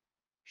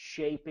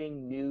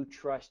shaping new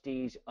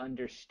trustees'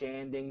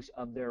 understandings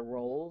of their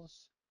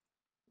roles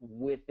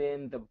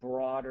within the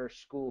broader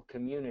school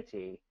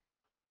community,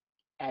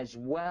 as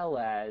well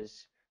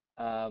as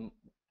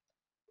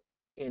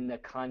in the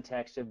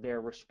context of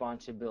their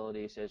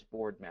responsibilities as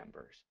board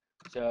members.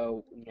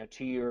 So,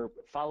 to your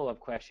follow-up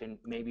question,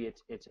 maybe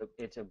it's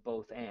a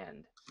both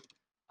and.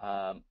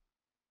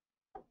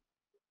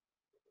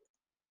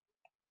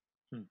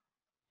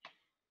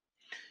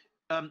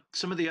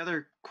 Some of the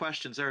other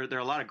questions, there are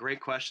a lot of great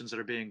questions that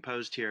are being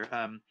posed here.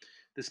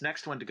 This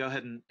next one to go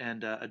ahead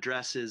and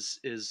address is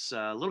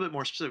a little bit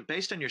more specific.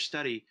 Based on your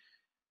study,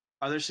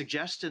 are there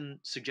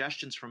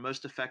suggestions for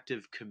most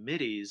effective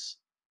committees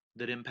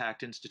that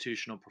impact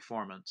institutional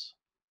performance?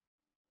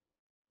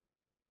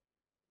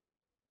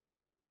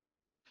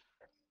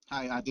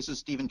 Hi, this is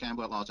Stephen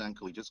Campbell at Los Angeles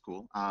Collegiate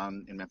School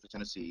in Memphis,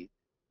 Tennessee.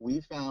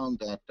 We found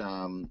that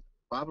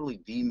probably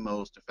the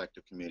most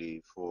effective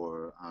committee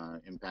for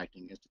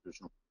impacting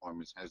institutional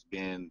performance has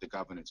been the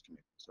governance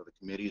committee. So the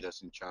committee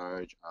that's in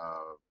charge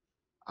of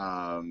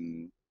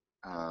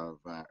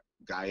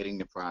guiding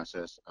the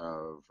process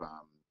of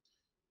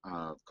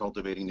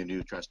cultivating the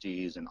new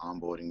trustees and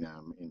onboarding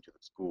them into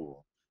the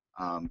school.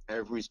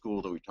 Every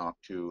school that we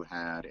talked to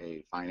had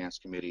a finance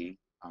committee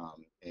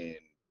and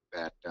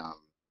that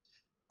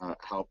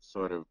help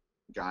sort of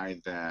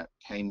guide that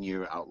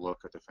 10-year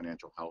outlook of the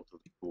financial health of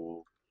the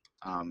school.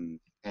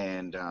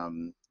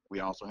 We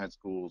also had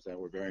schools that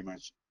were very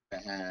much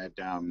that had,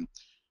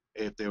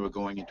 if they were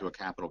going into a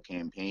capital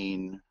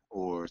campaign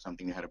or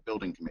something, they had a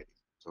building committee.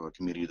 So a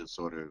committee that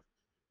sort of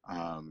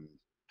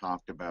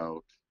talked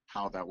about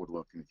how that would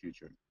look in the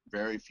future.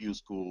 Very few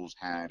schools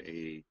had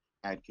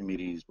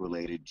committees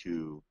related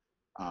to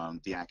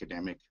the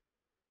academic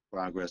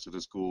progress of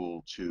the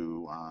school,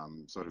 to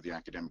sort of the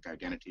academic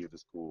identity of the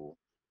school.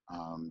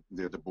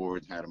 The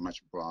board had a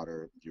much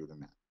broader view than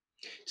that.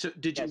 So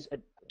did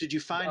you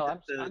find? Oh,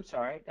 I'm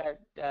sorry,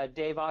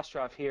 Dave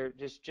Ostroff here.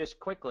 Just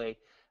quickly,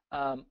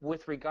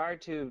 with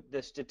regard to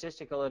the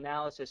statistical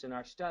analysis in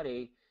our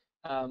study,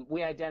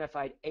 we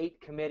identified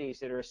 8 committees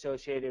that are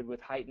associated with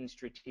heightened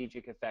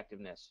strategic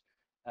effectiveness.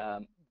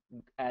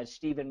 As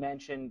Stephen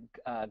mentioned,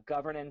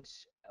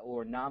 governance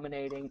or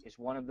nominating is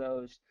one of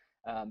those.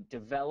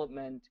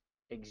 Development,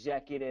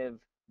 executive,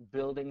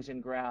 buildings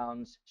and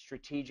grounds,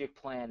 strategic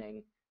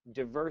planning,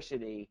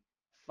 diversity,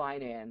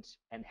 finance,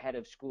 and head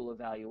of school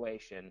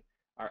evaluation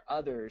are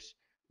others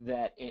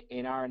that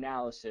in our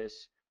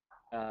analysis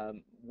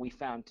we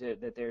found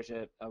that there's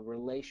a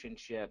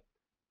relationship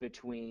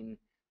between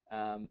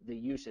the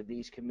use of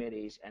these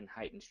committees and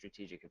heightened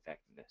strategic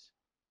effectiveness.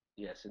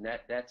 Yes, and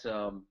that's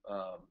a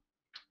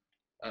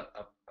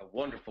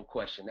wonderful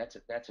question.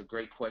 That's a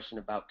great question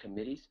about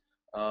committees.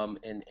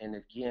 And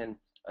again,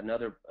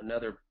 another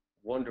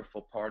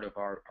wonderful part of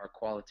our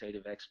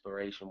qualitative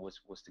exploration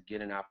was to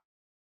get an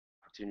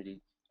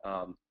opportunity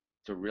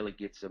to really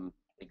get some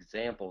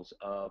examples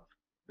of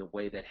the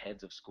way that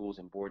heads of schools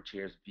and board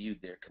chairs viewed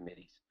their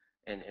committees.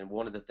 And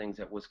one of the things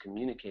that was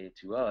communicated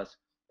to us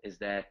is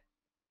that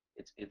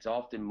it's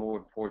often more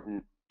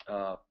important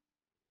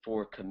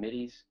for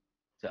committees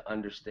to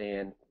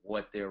understand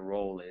what their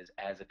role is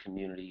as a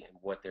community and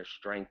what their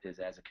strength is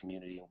as a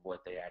community and what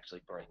they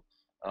actually bring.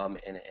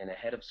 And a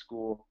head of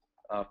school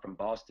from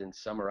Boston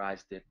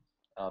summarized it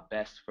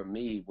best for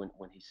me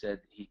when he said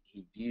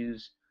he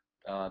views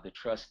the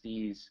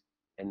trustees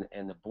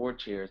and the board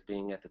chairs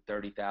being at the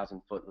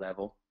 30,000 foot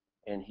level,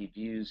 and he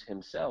views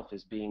himself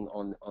as being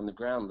on the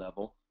ground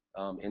level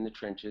in the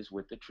trenches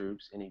with the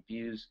troops, and he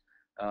views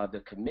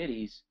the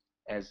committees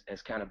as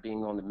kind of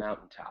being on the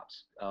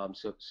mountaintops.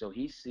 So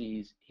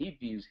he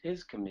views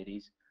his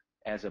committees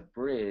as a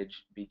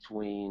bridge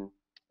between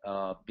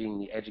being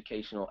the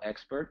educational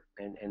expert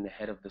and the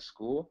head of the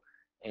school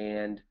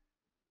and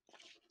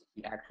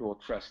the actual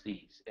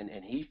trustees.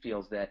 And he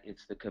feels that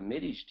it's the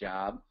committee's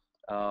job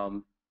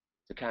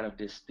to kind of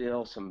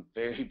distill some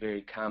very,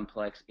 very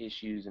complex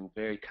issues and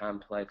very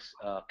complex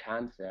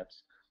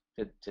concepts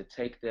to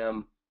take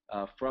them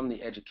from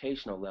the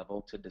educational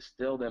level, to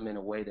distill them in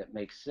a way that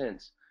makes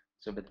sense,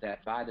 so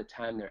that by the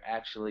time they're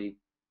actually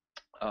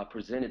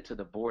presented to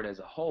the board as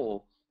a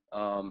whole,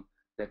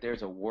 that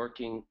there's a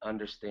working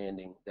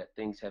understanding that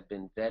things have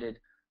been vetted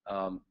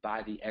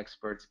by the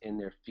experts in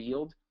their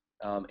field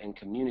and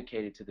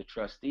communicated to the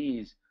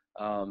trustees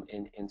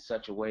in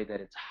such a way that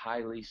it's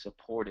highly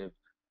supportive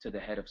to the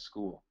head of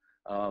school.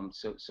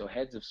 So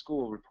heads of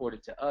school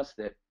reported to us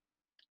that,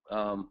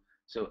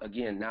 so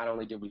again, not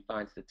only did we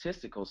find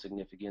statistical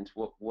significance,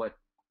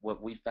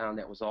 what we found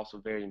that was also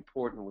very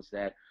important was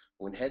that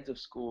when heads of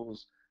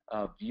schools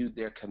viewed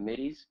their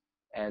committees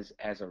as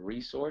a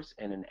resource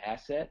and an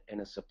asset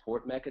and a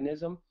support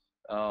mechanism,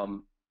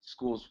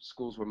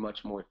 schools were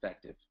much more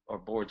effective, or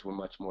boards were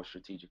much more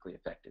strategically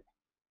effective.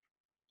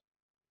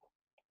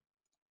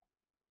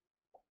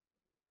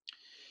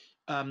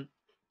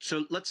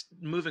 So let's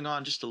moving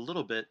on just a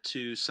little bit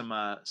to some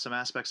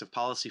aspects of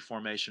policy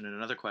formation and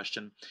another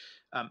question.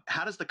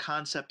 How does the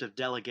concept of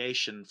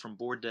delegation from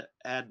board to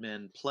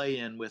admin play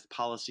in with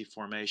policy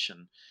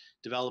formation?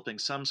 Developing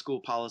some school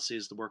policy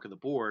is the work of the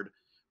board,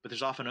 but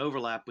there's often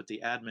overlap with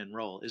the admin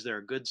role. Is there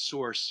a good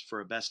source for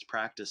a best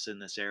practice in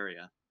this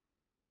area?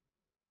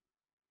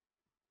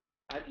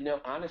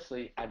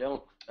 Honestly, I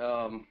don't.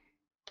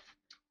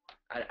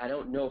 I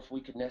don't know if we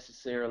could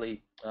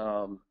necessarily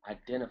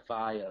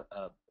identify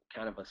a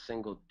kind of a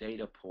single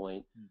data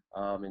point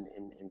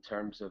in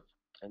terms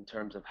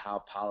of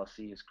how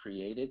policy is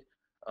created.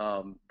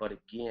 But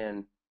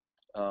again,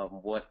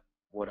 what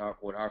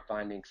our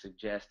findings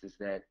suggest is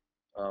that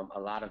a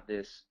lot of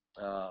this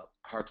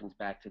harkens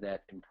back to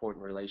that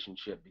important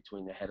relationship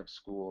between the head of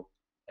school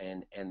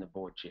and the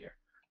board chair.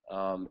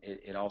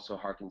 It also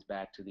harkens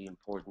back to the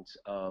importance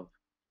of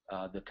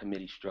the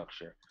committee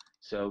structure.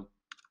 So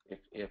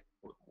if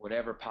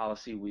whatever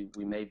policy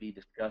we may be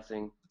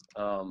discussing,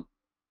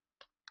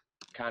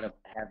 kind of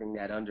having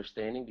that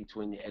understanding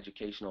between the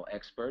educational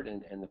expert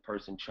and the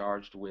person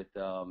charged with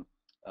the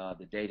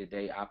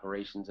day-to-day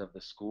operations of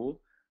the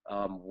school,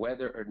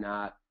 whether or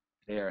not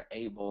they're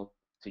able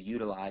to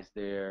utilize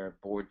their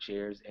board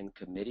chairs and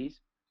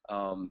committees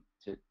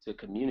to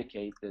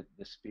communicate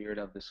the spirit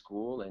of the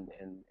school and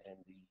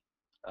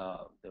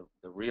the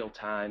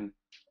real-time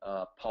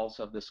pulse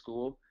of the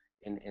school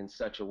in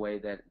such a way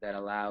that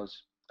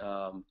allows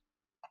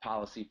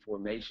policy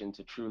formation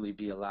to truly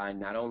be aligned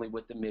not only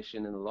with the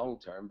mission in the long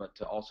term, but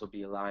to also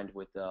be aligned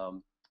with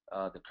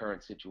the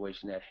current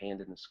situation at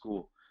hand in the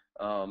school.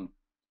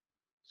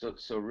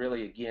 So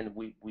really, again,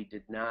 we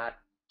did not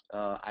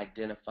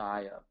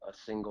identify a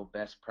single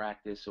best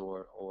practice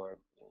or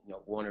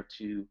one or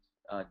two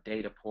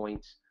data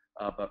points,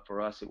 but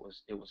for us it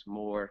was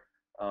more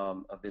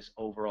of this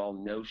overall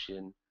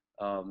notion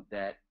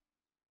that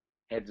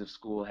heads of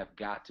school have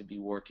got to be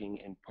working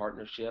in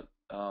partnership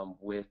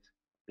with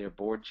their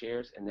board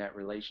chairs, and that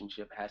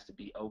relationship has to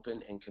be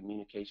open and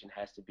communication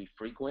has to be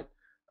frequent,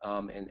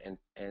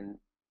 and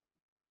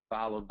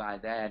followed by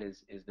that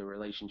is the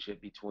relationship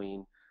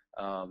between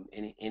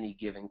any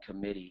given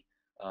committee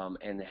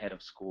and the head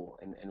of school,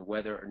 and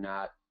whether or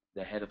not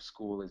the head of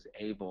school is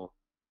able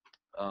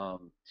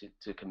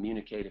to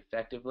communicate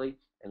effectively,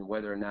 and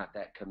whether or not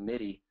that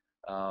committee,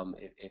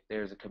 if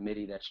there's a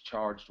committee that's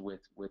charged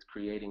with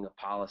creating a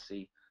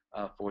policy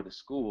for the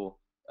school,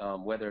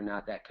 whether or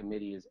not that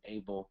committee is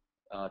able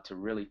to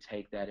really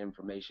take that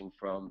information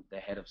from the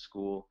head of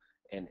school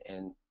and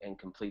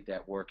complete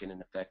that work in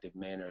an effective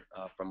manner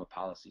from a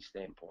policy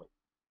standpoint.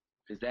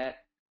 Does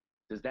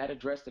that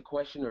address the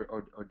question,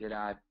 or did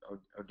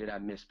I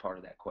miss part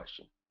of that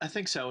question? I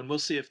think so, and we'll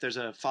see if there's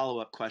a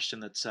follow-up question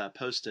that's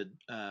posted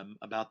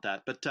about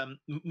that. But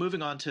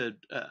moving on to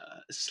a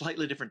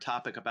slightly different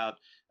topic about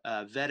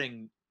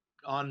vetting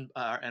and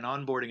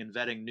onboarding and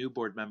vetting new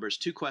board members.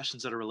 Two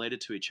questions that are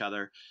related to each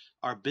other.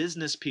 Are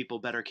business people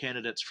better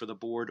candidates for the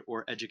board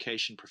or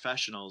education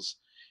professionals?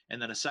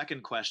 And then a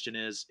second question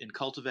is, in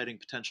cultivating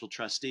potential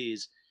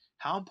trustees,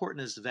 how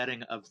important is the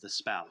vetting of the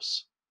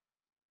spouse?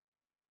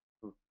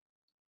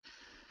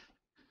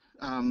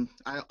 I'll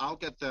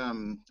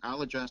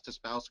address the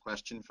spouse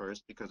question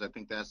first, because I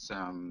think this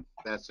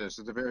is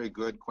a very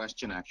good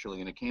question, actually,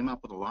 and it came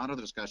up with a lot of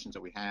the discussions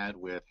that we had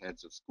with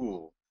heads of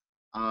school.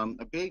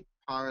 A big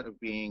part of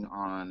being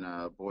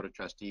on board of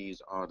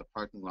trustees are the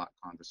parking lot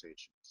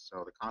conversations.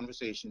 So the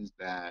conversations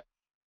that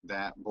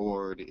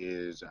board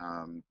is,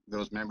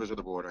 those members of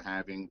the board are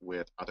having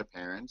with other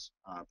parents,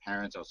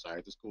 parents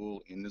outside the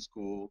school, in the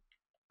school.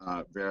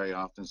 Very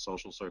often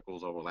social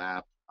circles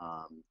overlap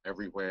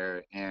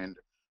everywhere, and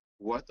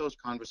what those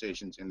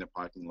conversations in the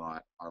parking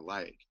lot are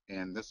like.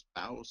 And the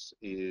spouse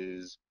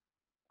is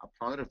a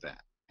part of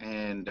that.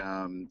 And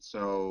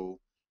so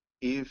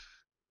the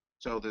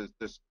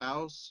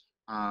spouse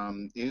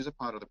is a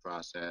part of the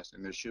process,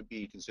 and there should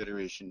be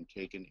consideration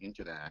taken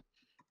into that.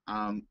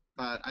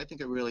 But I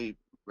think it really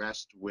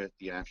rests with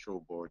the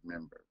actual board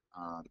member,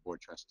 the board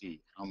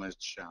trustee, how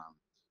much,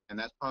 and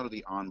that's part of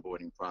the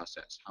onboarding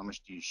process. How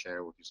much do you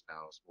share with your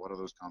spouse? What are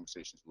those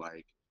conversations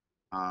like?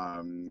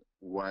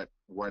 What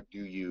do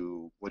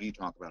you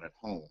talk about at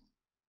home,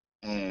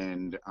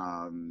 and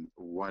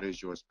what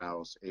is your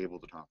spouse able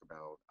to talk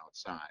about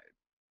outside,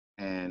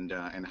 and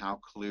how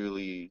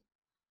clearly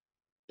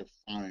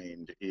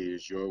defined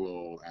is your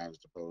role, as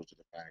opposed to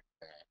the fact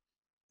that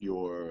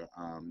your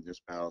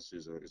spouse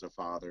is a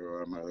father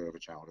or a mother of a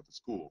child at the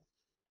school.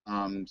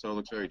 So it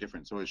looks very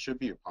different. So it should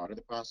be a part of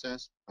the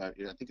process, but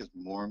I think it's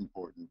more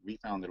important. We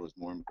found that it was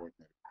more important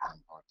that it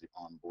become part of the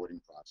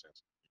onboarding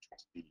process, which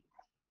was the,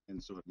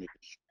 and sort of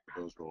making sure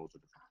those roles are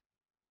defined.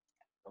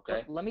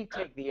 Okay. Let me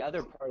take the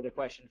other part of the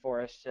question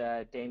for us,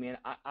 Damien.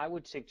 I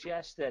would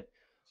suggest that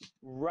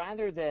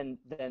rather than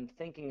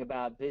thinking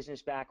about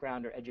business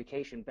background or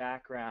education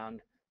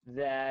background,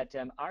 that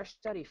our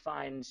study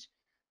finds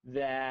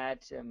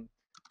that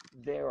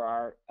there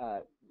are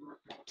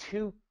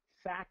two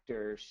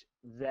factors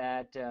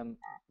that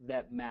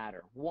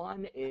matter.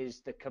 One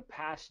is the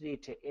capacity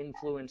to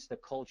influence the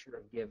culture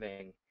of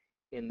giving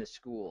in the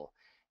school,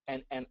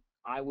 and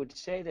I would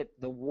say that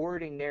the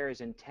wording there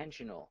is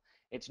intentional.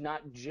 It's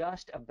not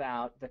just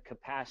about the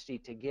capacity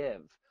to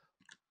give.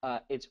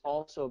 It's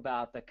also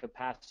about the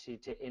capacity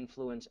to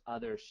influence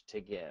others to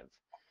give.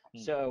 Hmm.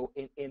 So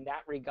in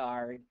that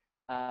regard,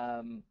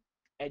 um,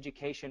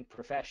 education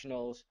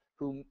professionals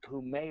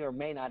who may or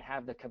may not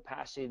have the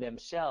capacity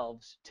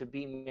themselves to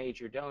be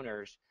major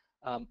donors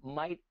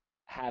might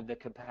have the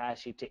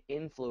capacity to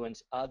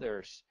influence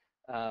others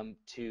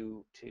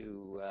to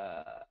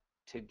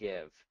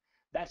give.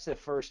 That's the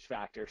first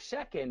factor.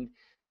 Second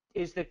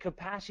is the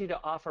capacity to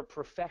offer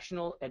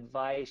professional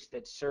advice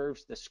that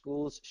serves the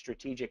school's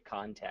strategic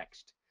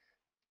context.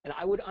 And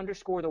I would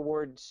underscore the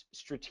words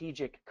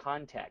strategic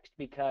context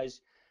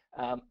because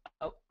um,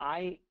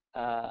 I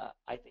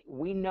think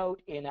we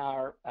note in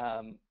our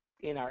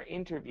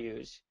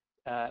interviews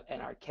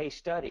and our case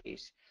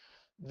studies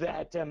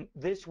that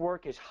this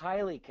work is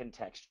highly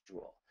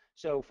contextual.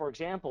 So, for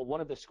example,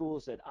 one of the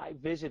schools that I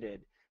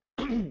visited,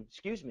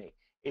 excuse me,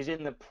 is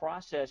in the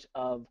process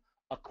of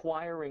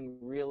acquiring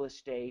real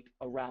estate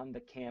around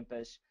the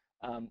campus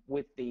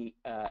with the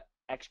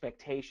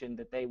expectation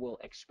that they will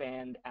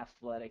expand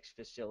athletics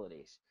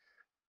facilities.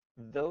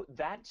 Though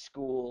that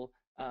school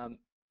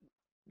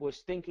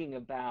was thinking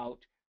about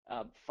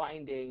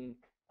finding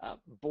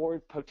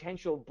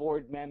potential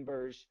board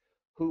members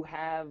who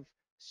have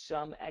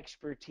some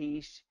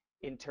expertise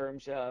in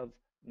terms of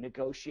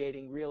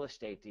negotiating real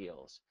estate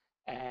deals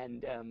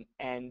and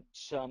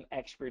some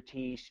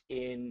expertise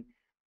in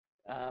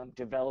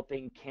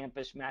developing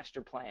campus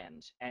master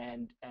plans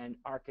and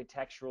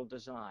architectural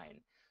design.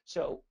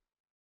 So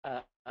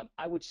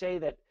I would say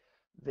that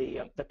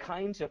the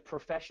kinds of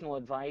professional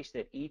advice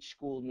that each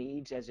school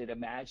needs as it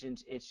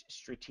imagines its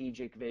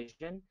strategic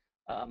vision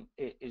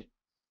is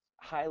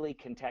highly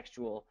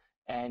contextual,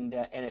 and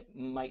it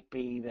might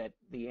be that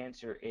the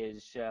answer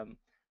is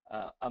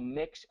a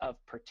mix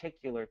of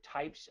particular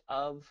types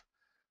of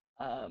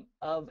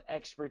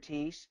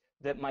expertise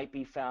that might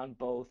be found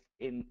both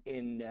in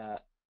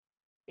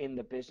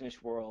the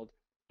business world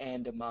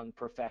and among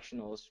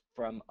professionals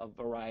from a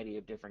variety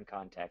of different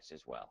contexts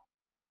as well.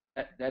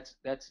 That's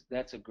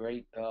a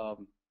great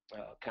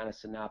kind of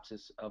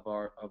synopsis of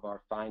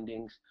our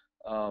findings,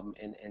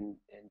 and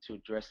to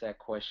address that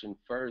question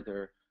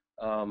further,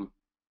 um,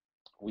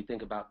 we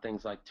think about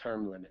things like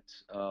term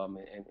limits, and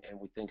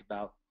we think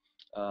about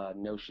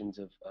notions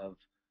of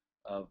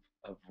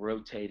of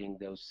rotating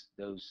those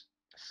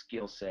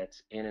skill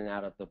sets in and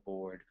out of the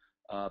board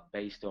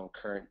based on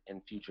current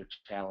and future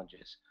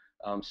challenges.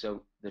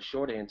 So the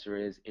short answer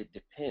is it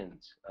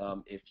depends.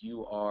 If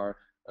you are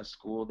a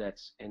school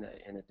that's in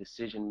a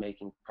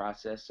decision-making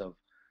process of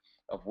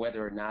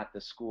whether or not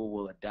the school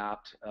will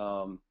adopt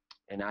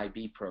an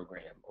IB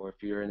program, or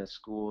if you're in a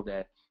school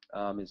that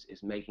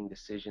is making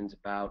decisions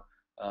about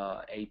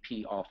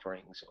AP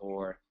offerings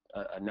or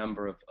a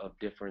number of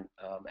different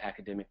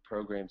academic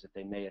programs that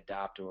they may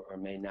adopt or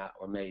may not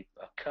or may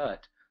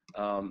cut,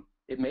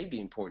 it may be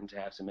important to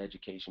have some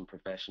education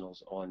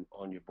professionals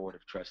on your board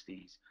of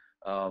trustees.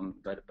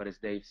 But as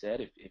Dave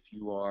said, if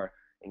you are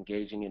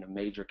engaging in a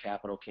major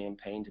capital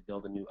campaign to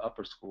build a new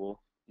upper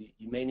school,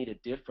 you may need a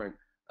different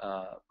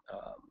uh,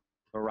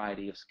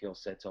 variety of skill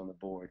sets on the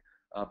board.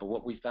 But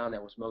what we found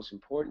that was most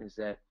important is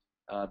that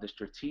the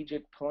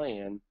strategic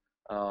plan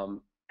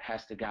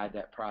has to guide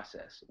that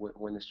process.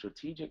 When the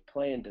strategic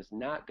plan does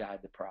not guide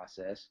the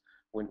process,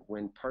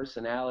 when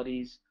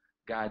personalities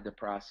guide the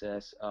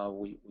process,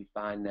 we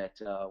find that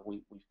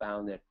we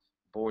found that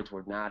boards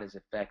were not as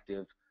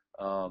effective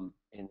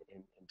in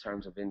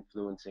terms of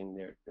influencing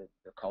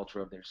the culture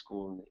of their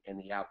school and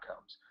the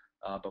outcomes.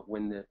 But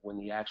when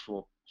the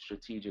actual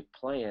strategic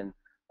plan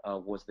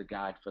was the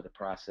guide for the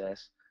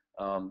process,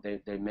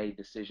 they made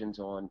decisions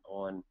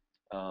on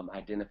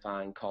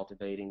identifying,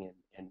 cultivating,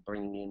 and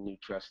bringing in new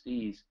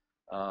trustees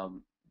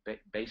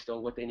based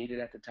on what they needed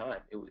at the time.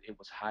 It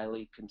was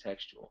highly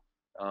contextual.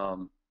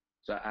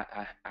 So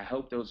I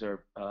hope those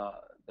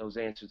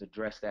answers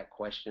address that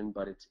question,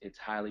 but it's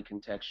highly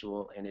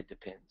contextual and it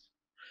depends.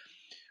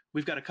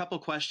 We've got a couple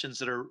questions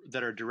that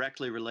are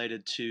directly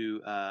related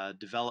to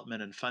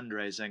development and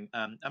fundraising.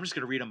 I'm just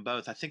going to read them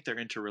both. I think they're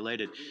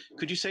interrelated.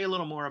 Could you say a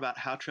little more about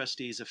how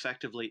trustees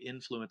effectively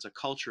influence a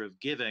culture of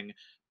giving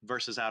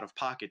versus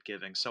out-of-pocket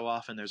giving? So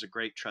often there's a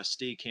great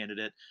trustee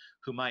candidate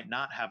who might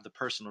not have the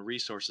personal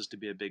resources to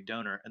be a big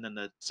donor. And then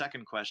the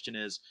second question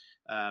is,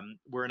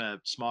 we're in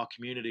a small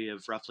community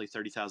of roughly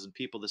 30,000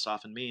 people. This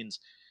often means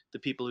the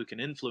people who can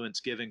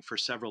influence giving for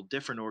several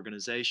different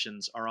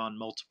organizations are on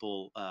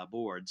multiple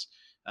boards,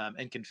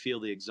 and can feel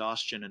the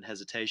exhaustion and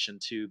hesitation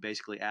to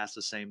basically ask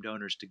the same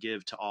donors to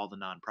give to all the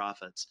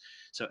nonprofits.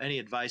 So, any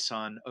advice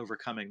on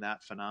overcoming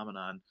that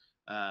phenomenon,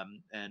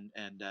 and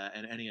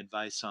any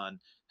advice on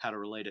how to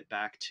relate it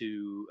back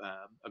to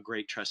a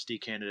great trustee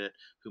candidate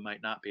who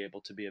might not be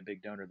able to be a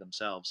big donor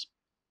themselves?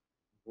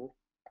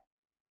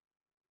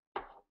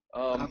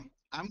 I'm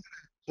going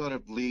to sort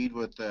of lead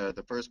with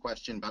the first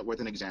question, but with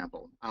an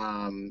example.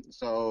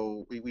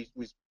 So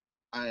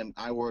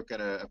I work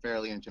at a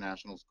fairly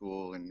international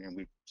school, and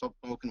we've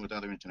spoken with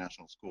other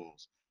international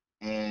schools.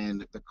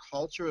 And the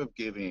culture of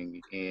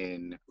giving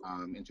in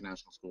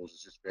international schools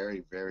is just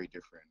very, very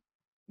different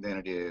than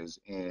it is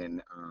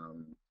in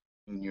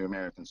your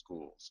American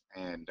schools.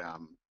 And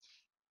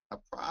a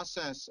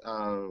process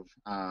of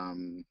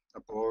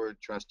a board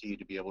trustee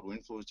to be able to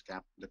influence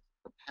the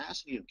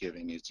capacity of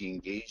giving is the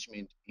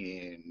engagement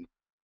in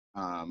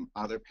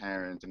other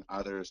parents and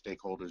other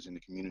stakeholders in the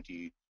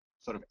community,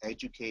 sort of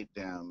educate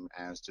them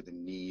as to the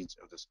needs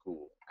of the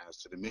school, as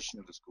to the mission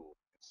of the school,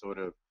 sort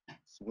of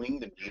swing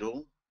the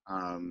needle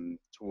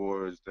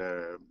towards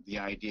the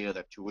idea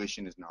that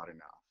tuition is not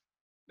enough,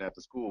 that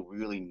the school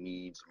really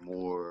needs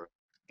more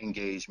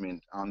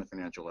engagement on the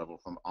financial level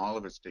from all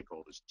of its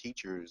stakeholders,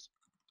 teachers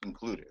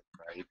included,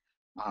 right?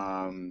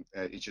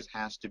 It just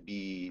has to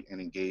be an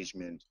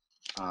engagement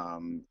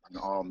on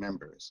all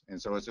members.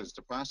 And so it's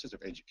a process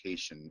of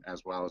education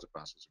as well as a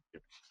process of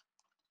giving.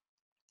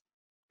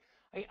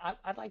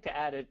 I'd like to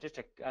add just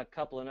a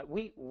couple of.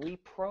 We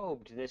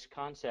probed this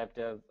concept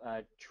of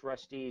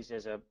trustees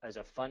as a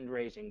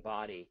fundraising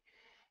body,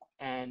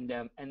 and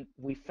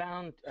we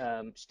found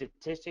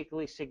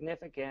statistically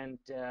significant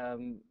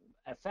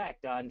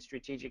effect on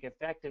strategic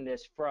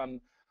effectiveness from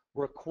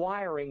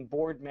requiring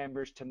board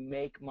members to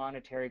make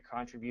monetary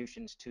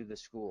contributions to the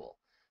school.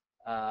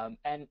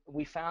 And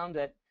we found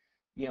that,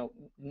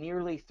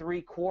 nearly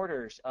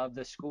 3/4 of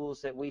the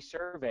schools that we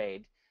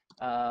surveyed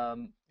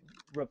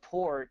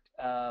report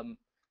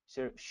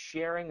sort of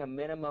sharing a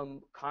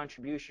minimum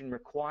contribution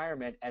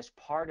requirement as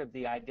part of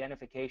the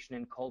identification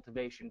and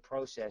cultivation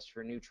process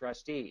for new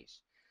trustees.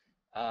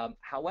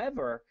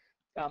 However,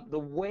 the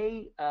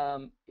way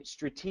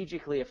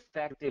strategically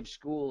effective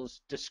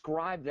schools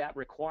describe that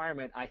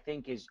requirement, I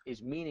think,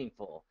 is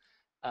meaningful.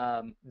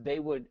 They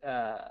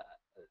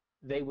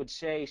would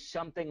say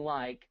something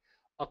like,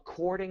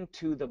 according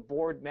to the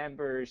board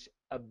members'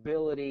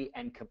 ability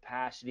and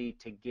capacity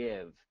to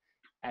give,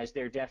 as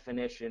their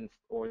definition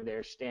or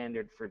their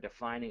standard for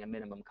defining a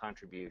minimum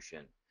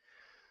contribution.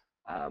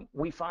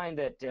 We find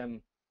that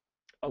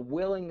a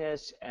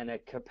willingness and a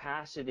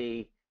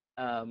capacity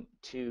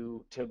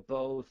to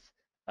both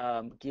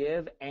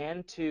give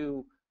and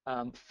to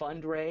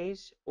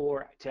fundraise,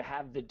 or to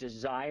have the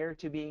desire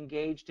to be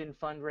engaged in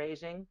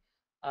fundraising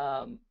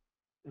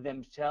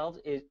themselves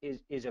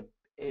is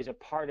a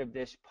part of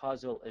this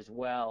puzzle as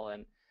well.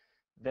 And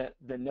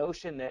the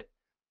notion that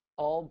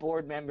all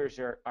board members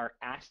are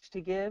asked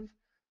to give,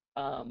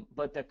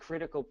 but the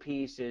critical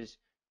piece is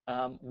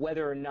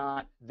whether or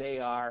not they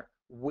are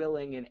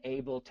willing and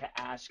able to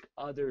ask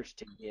others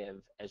to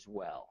give as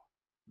well.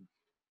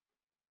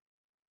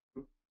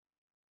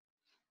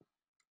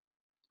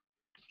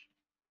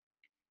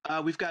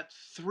 We've got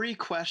three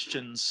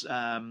questions,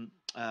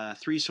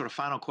 three sort of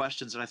final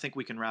questions that I think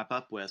we can wrap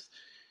up with.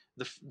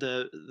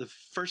 The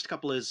first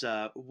couple is,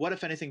 what,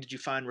 if anything, did you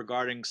find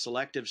regarding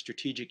selective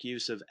strategic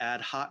use of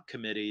ad hoc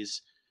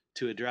committees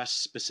to address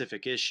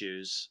specific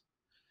issues?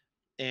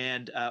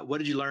 And what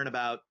did you learn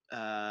about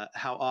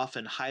how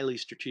often highly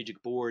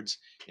strategic boards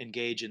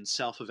engage in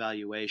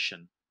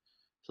self-evaluation?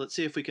 So let's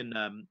see if we can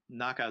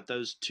knock out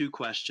those two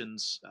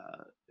questions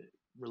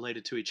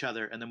related to each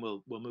other, and then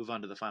we'll move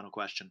on to the final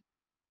question.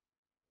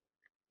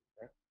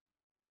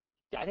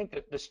 Yeah, I think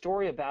that the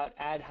story about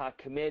ad hoc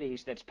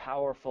committees that's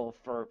powerful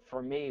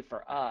for me,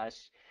 for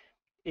us,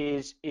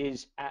 is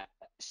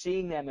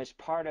seeing them as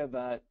part of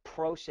a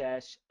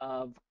process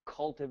of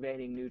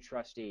cultivating new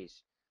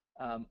trustees,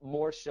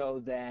 more so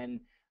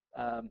than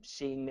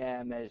seeing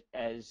them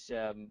as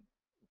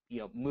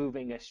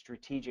moving a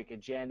strategic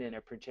agenda in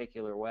a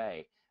particular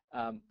way.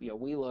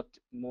 We looked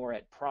more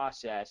at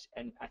process,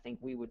 and I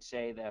think we would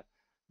say that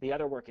the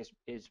other work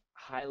is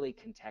highly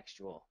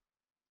contextual.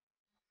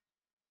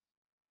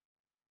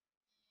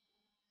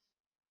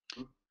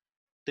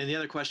 Then the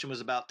other question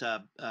was about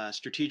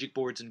strategic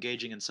boards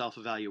engaging in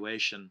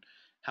self-evaluation.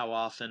 How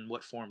often,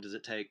 what form does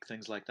it take,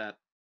 things like that?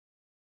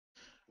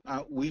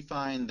 We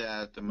find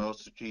that the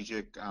most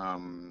strategic,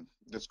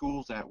 the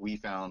schools that we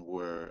found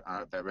were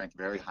that ranked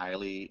very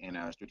highly in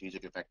our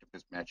strategic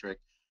effectiveness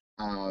metric,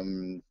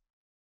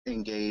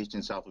 engaged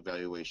in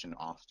self-evaluation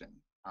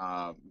often.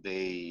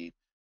 There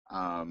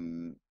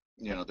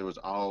was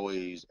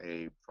always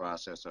a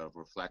process of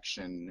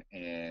reflection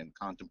and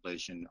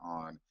contemplation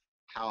on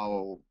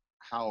how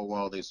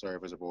well they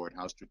serve as a board,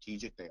 how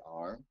strategic they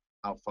are,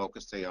 how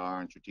focused they are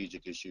on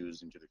strategic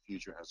issues into the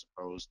future as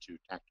opposed to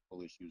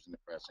tactical issues in the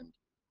present.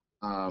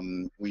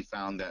 We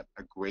found that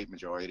a great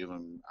majority of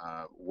them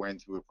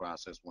went through a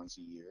process once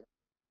a year,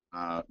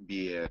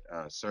 be it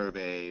a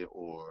survey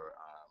or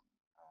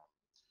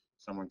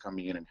someone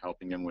coming in and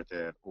helping them with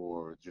it,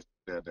 or just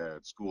the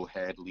school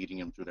head leading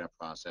them through that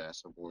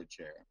process, a board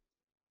chair.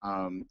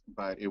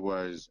 But it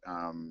was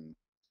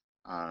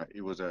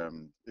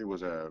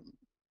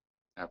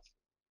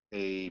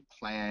a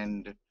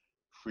planned,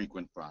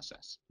 frequent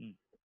process.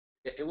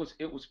 It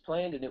was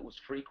planned and it was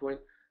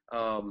frequent.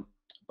 Um,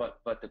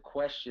 but the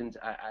questions,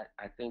 I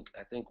think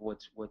what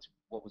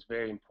was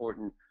very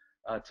important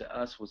to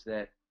us was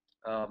that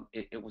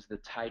it was the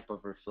type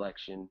of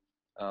reflection,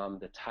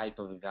 the type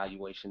of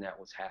evaluation that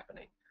was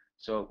happening.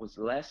 So it was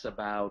less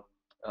about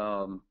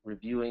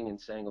reviewing and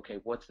saying, okay,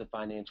 what's the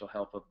financial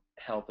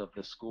health of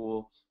the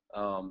school?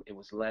 It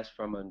was less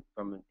from an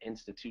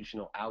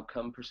institutional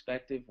outcome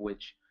perspective,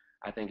 which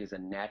I think is a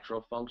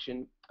natural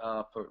function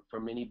for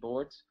many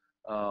boards.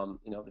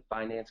 The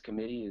finance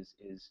committee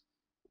is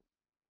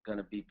going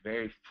to be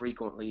very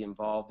frequently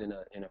involved in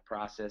a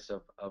process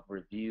of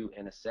review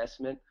and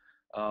assessment.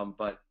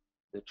 But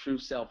the true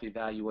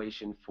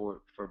self-evaluation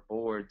for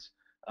boards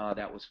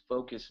that was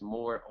focused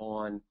more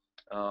on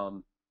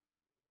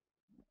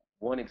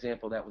one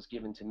example that was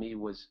given to me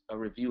was a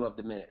review of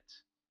the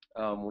minutes.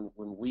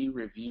 When we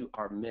review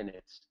our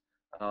minutes,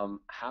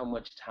 how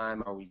much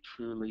time are we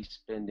truly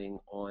spending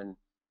on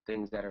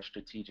things that are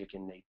strategic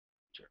in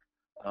nature?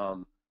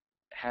 Um,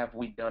 have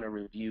we done a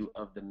review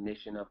of the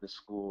mission of the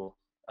school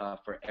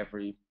for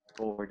every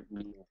board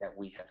meeting that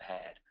we have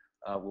had?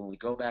 When we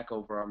go back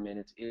over our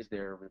minutes, is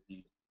there a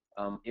review?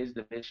 Is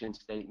the mission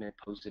statement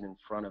posted in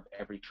front of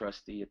every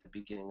trustee at the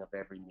beginning of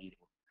every meeting?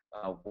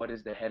 What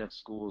is the head of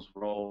school's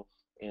role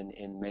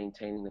in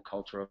maintaining the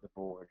culture of the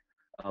board?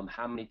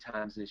 How many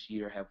times this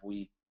year have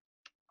we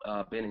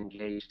been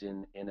engaged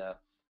in a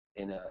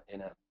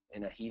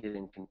heated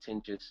and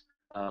contentious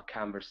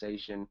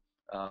conversation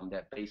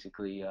that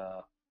basically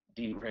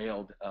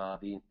derailed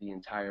the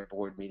entire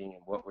board meeting,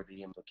 and what were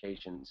the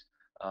implications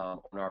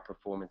on our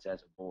performance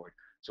as a board?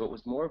 So it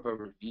was more of a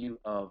review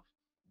of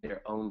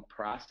their own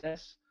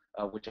process,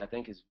 which I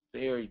think is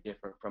very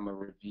different from a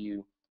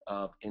review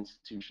of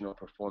institutional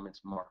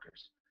performance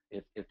markers,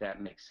 if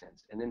that makes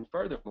sense. And then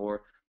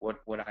furthermore, what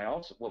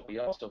we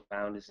also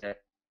found is that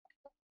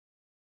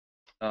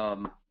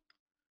um,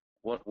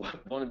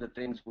 one of the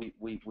things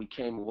we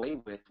came away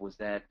with was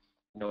that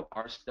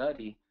our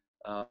study,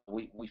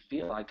 we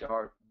feel like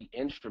the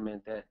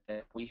instrument that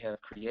we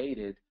have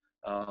created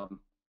um,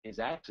 is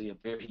actually a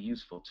very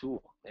useful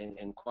tool,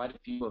 and quite a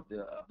few of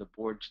the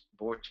board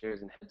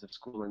chairs and heads of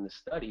school in the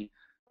study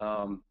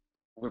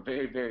were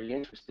very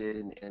interested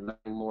in learning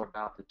more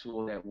about the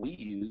tool that we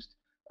used,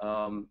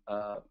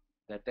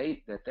 that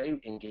they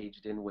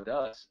engaged in with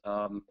us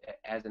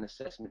as an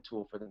assessment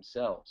tool for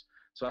themselves.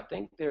 So I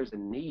think there's a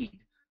need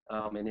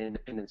in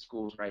independent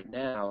schools right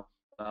now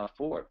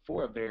for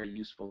a very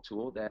useful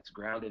tool that's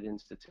grounded in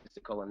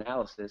statistical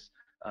analysis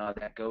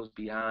that goes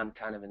beyond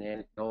kind of an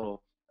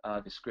anecdotal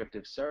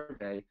descriptive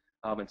survey,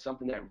 and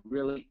something that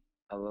really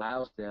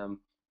allows them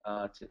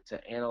to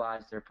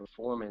analyze their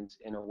performance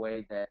in a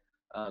way that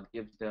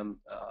gives them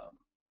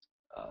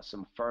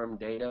some firm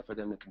data for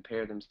them to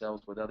compare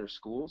themselves with other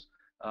schools,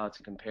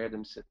 to compare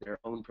their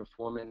own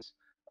performance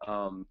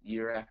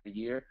year after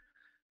year.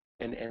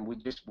 And we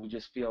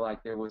just feel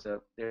like there's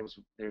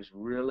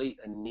really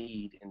a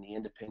need in the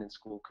independent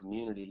school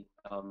community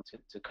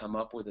to come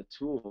up with a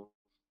tool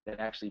that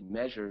actually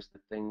measures the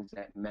things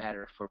that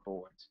matter for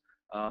boards.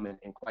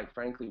 And quite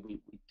frankly,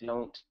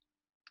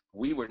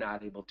 we were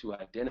not able to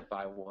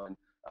identify one,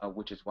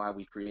 which is why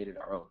we created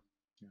our own.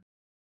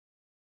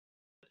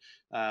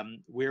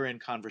 We're in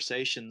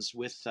conversations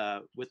with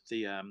the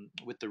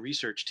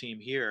research team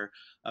here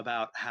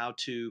about how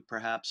to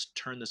perhaps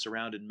turn this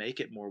around and make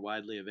it more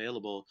widely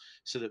available,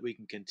 so that we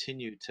can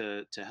continue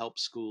to help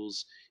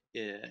schools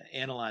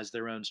analyze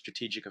their own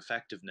strategic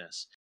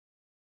effectiveness.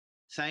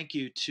 Thank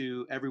you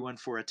to everyone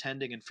for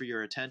attending and for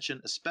your attention.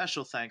 A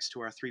special thanks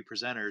to our three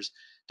presenters,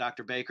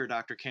 Dr. Baker,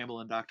 Dr. Campbell,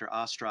 and Dr.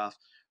 Ostroff.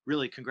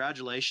 Really,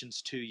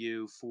 congratulations to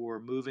you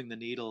for moving the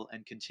needle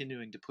and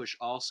continuing to push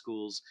all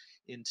schools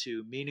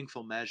into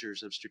meaningful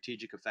measures of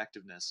strategic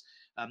effectiveness.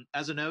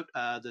 As a note,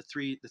 the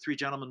three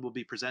gentlemen will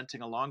be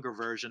presenting a longer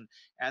version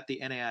at the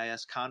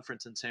NAIS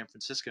conference in San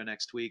Francisco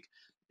next week,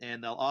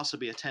 and they'll also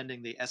be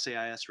attending the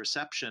SAIS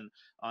reception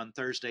on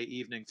Thursday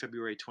evening,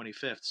 February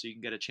 25th, so you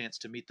can get a chance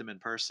to meet them in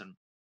person.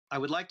 I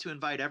would like to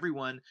invite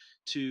everyone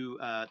to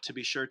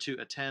be sure to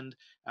attend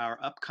our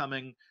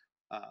upcoming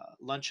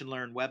Lunch and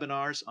Learn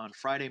webinars on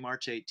Friday,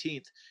 March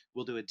 18th.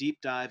 We'll do a deep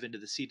dive into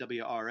the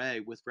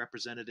CWRA with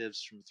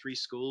representatives from three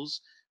schools,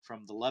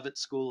 from the Lovett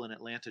School in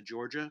Atlanta,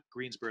 Georgia,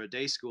 Greensboro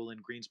Day School in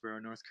Greensboro,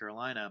 North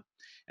Carolina,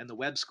 and the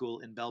Webb School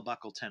in Bell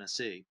Buckle,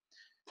 Tennessee.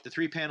 The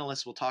three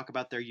panelists will talk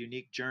about their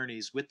unique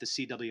journeys with the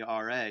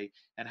CWRA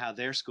and how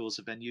their schools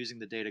have been using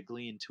the data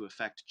gleaned to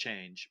effect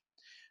change.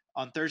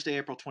 On Thursday,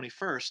 April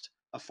 21st,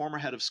 a former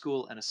head of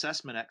school and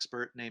assessment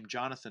expert named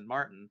Jonathan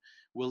Martin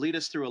will lead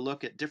us through a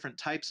look at different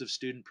types of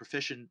student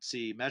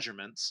proficiency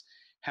measurements,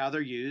 how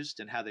they're used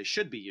and how they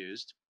should be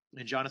used.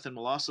 And Jonathan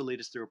will also lead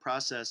us through a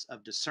process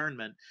of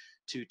discernment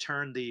to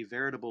turn the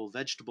veritable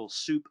vegetable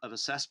soup of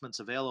assessments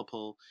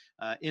available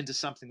into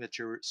something that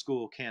your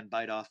school can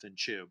bite off and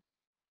chew.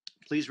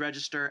 Please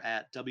register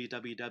at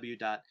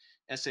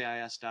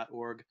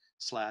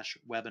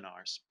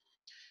www.sais.org/webinars.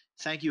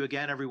 Thank you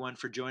again, everyone,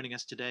 for joining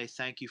us today.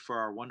 Thank you for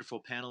our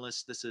wonderful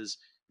panelists. This is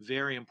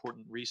very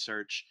important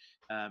research.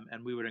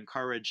 And we would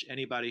encourage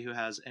anybody who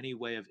has any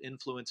way of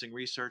influencing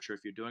research, or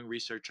if you're doing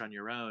research on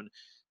your own,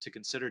 to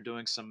consider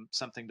doing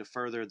something to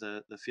further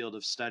the field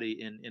of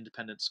study in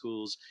independent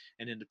schools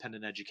and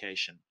independent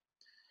education.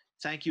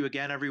 Thank you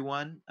again,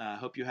 everyone.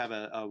 Hope you have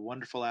a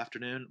wonderful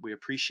afternoon. We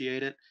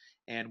appreciate it,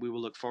 and we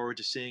will look forward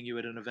to seeing you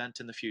at an event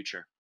in the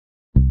future.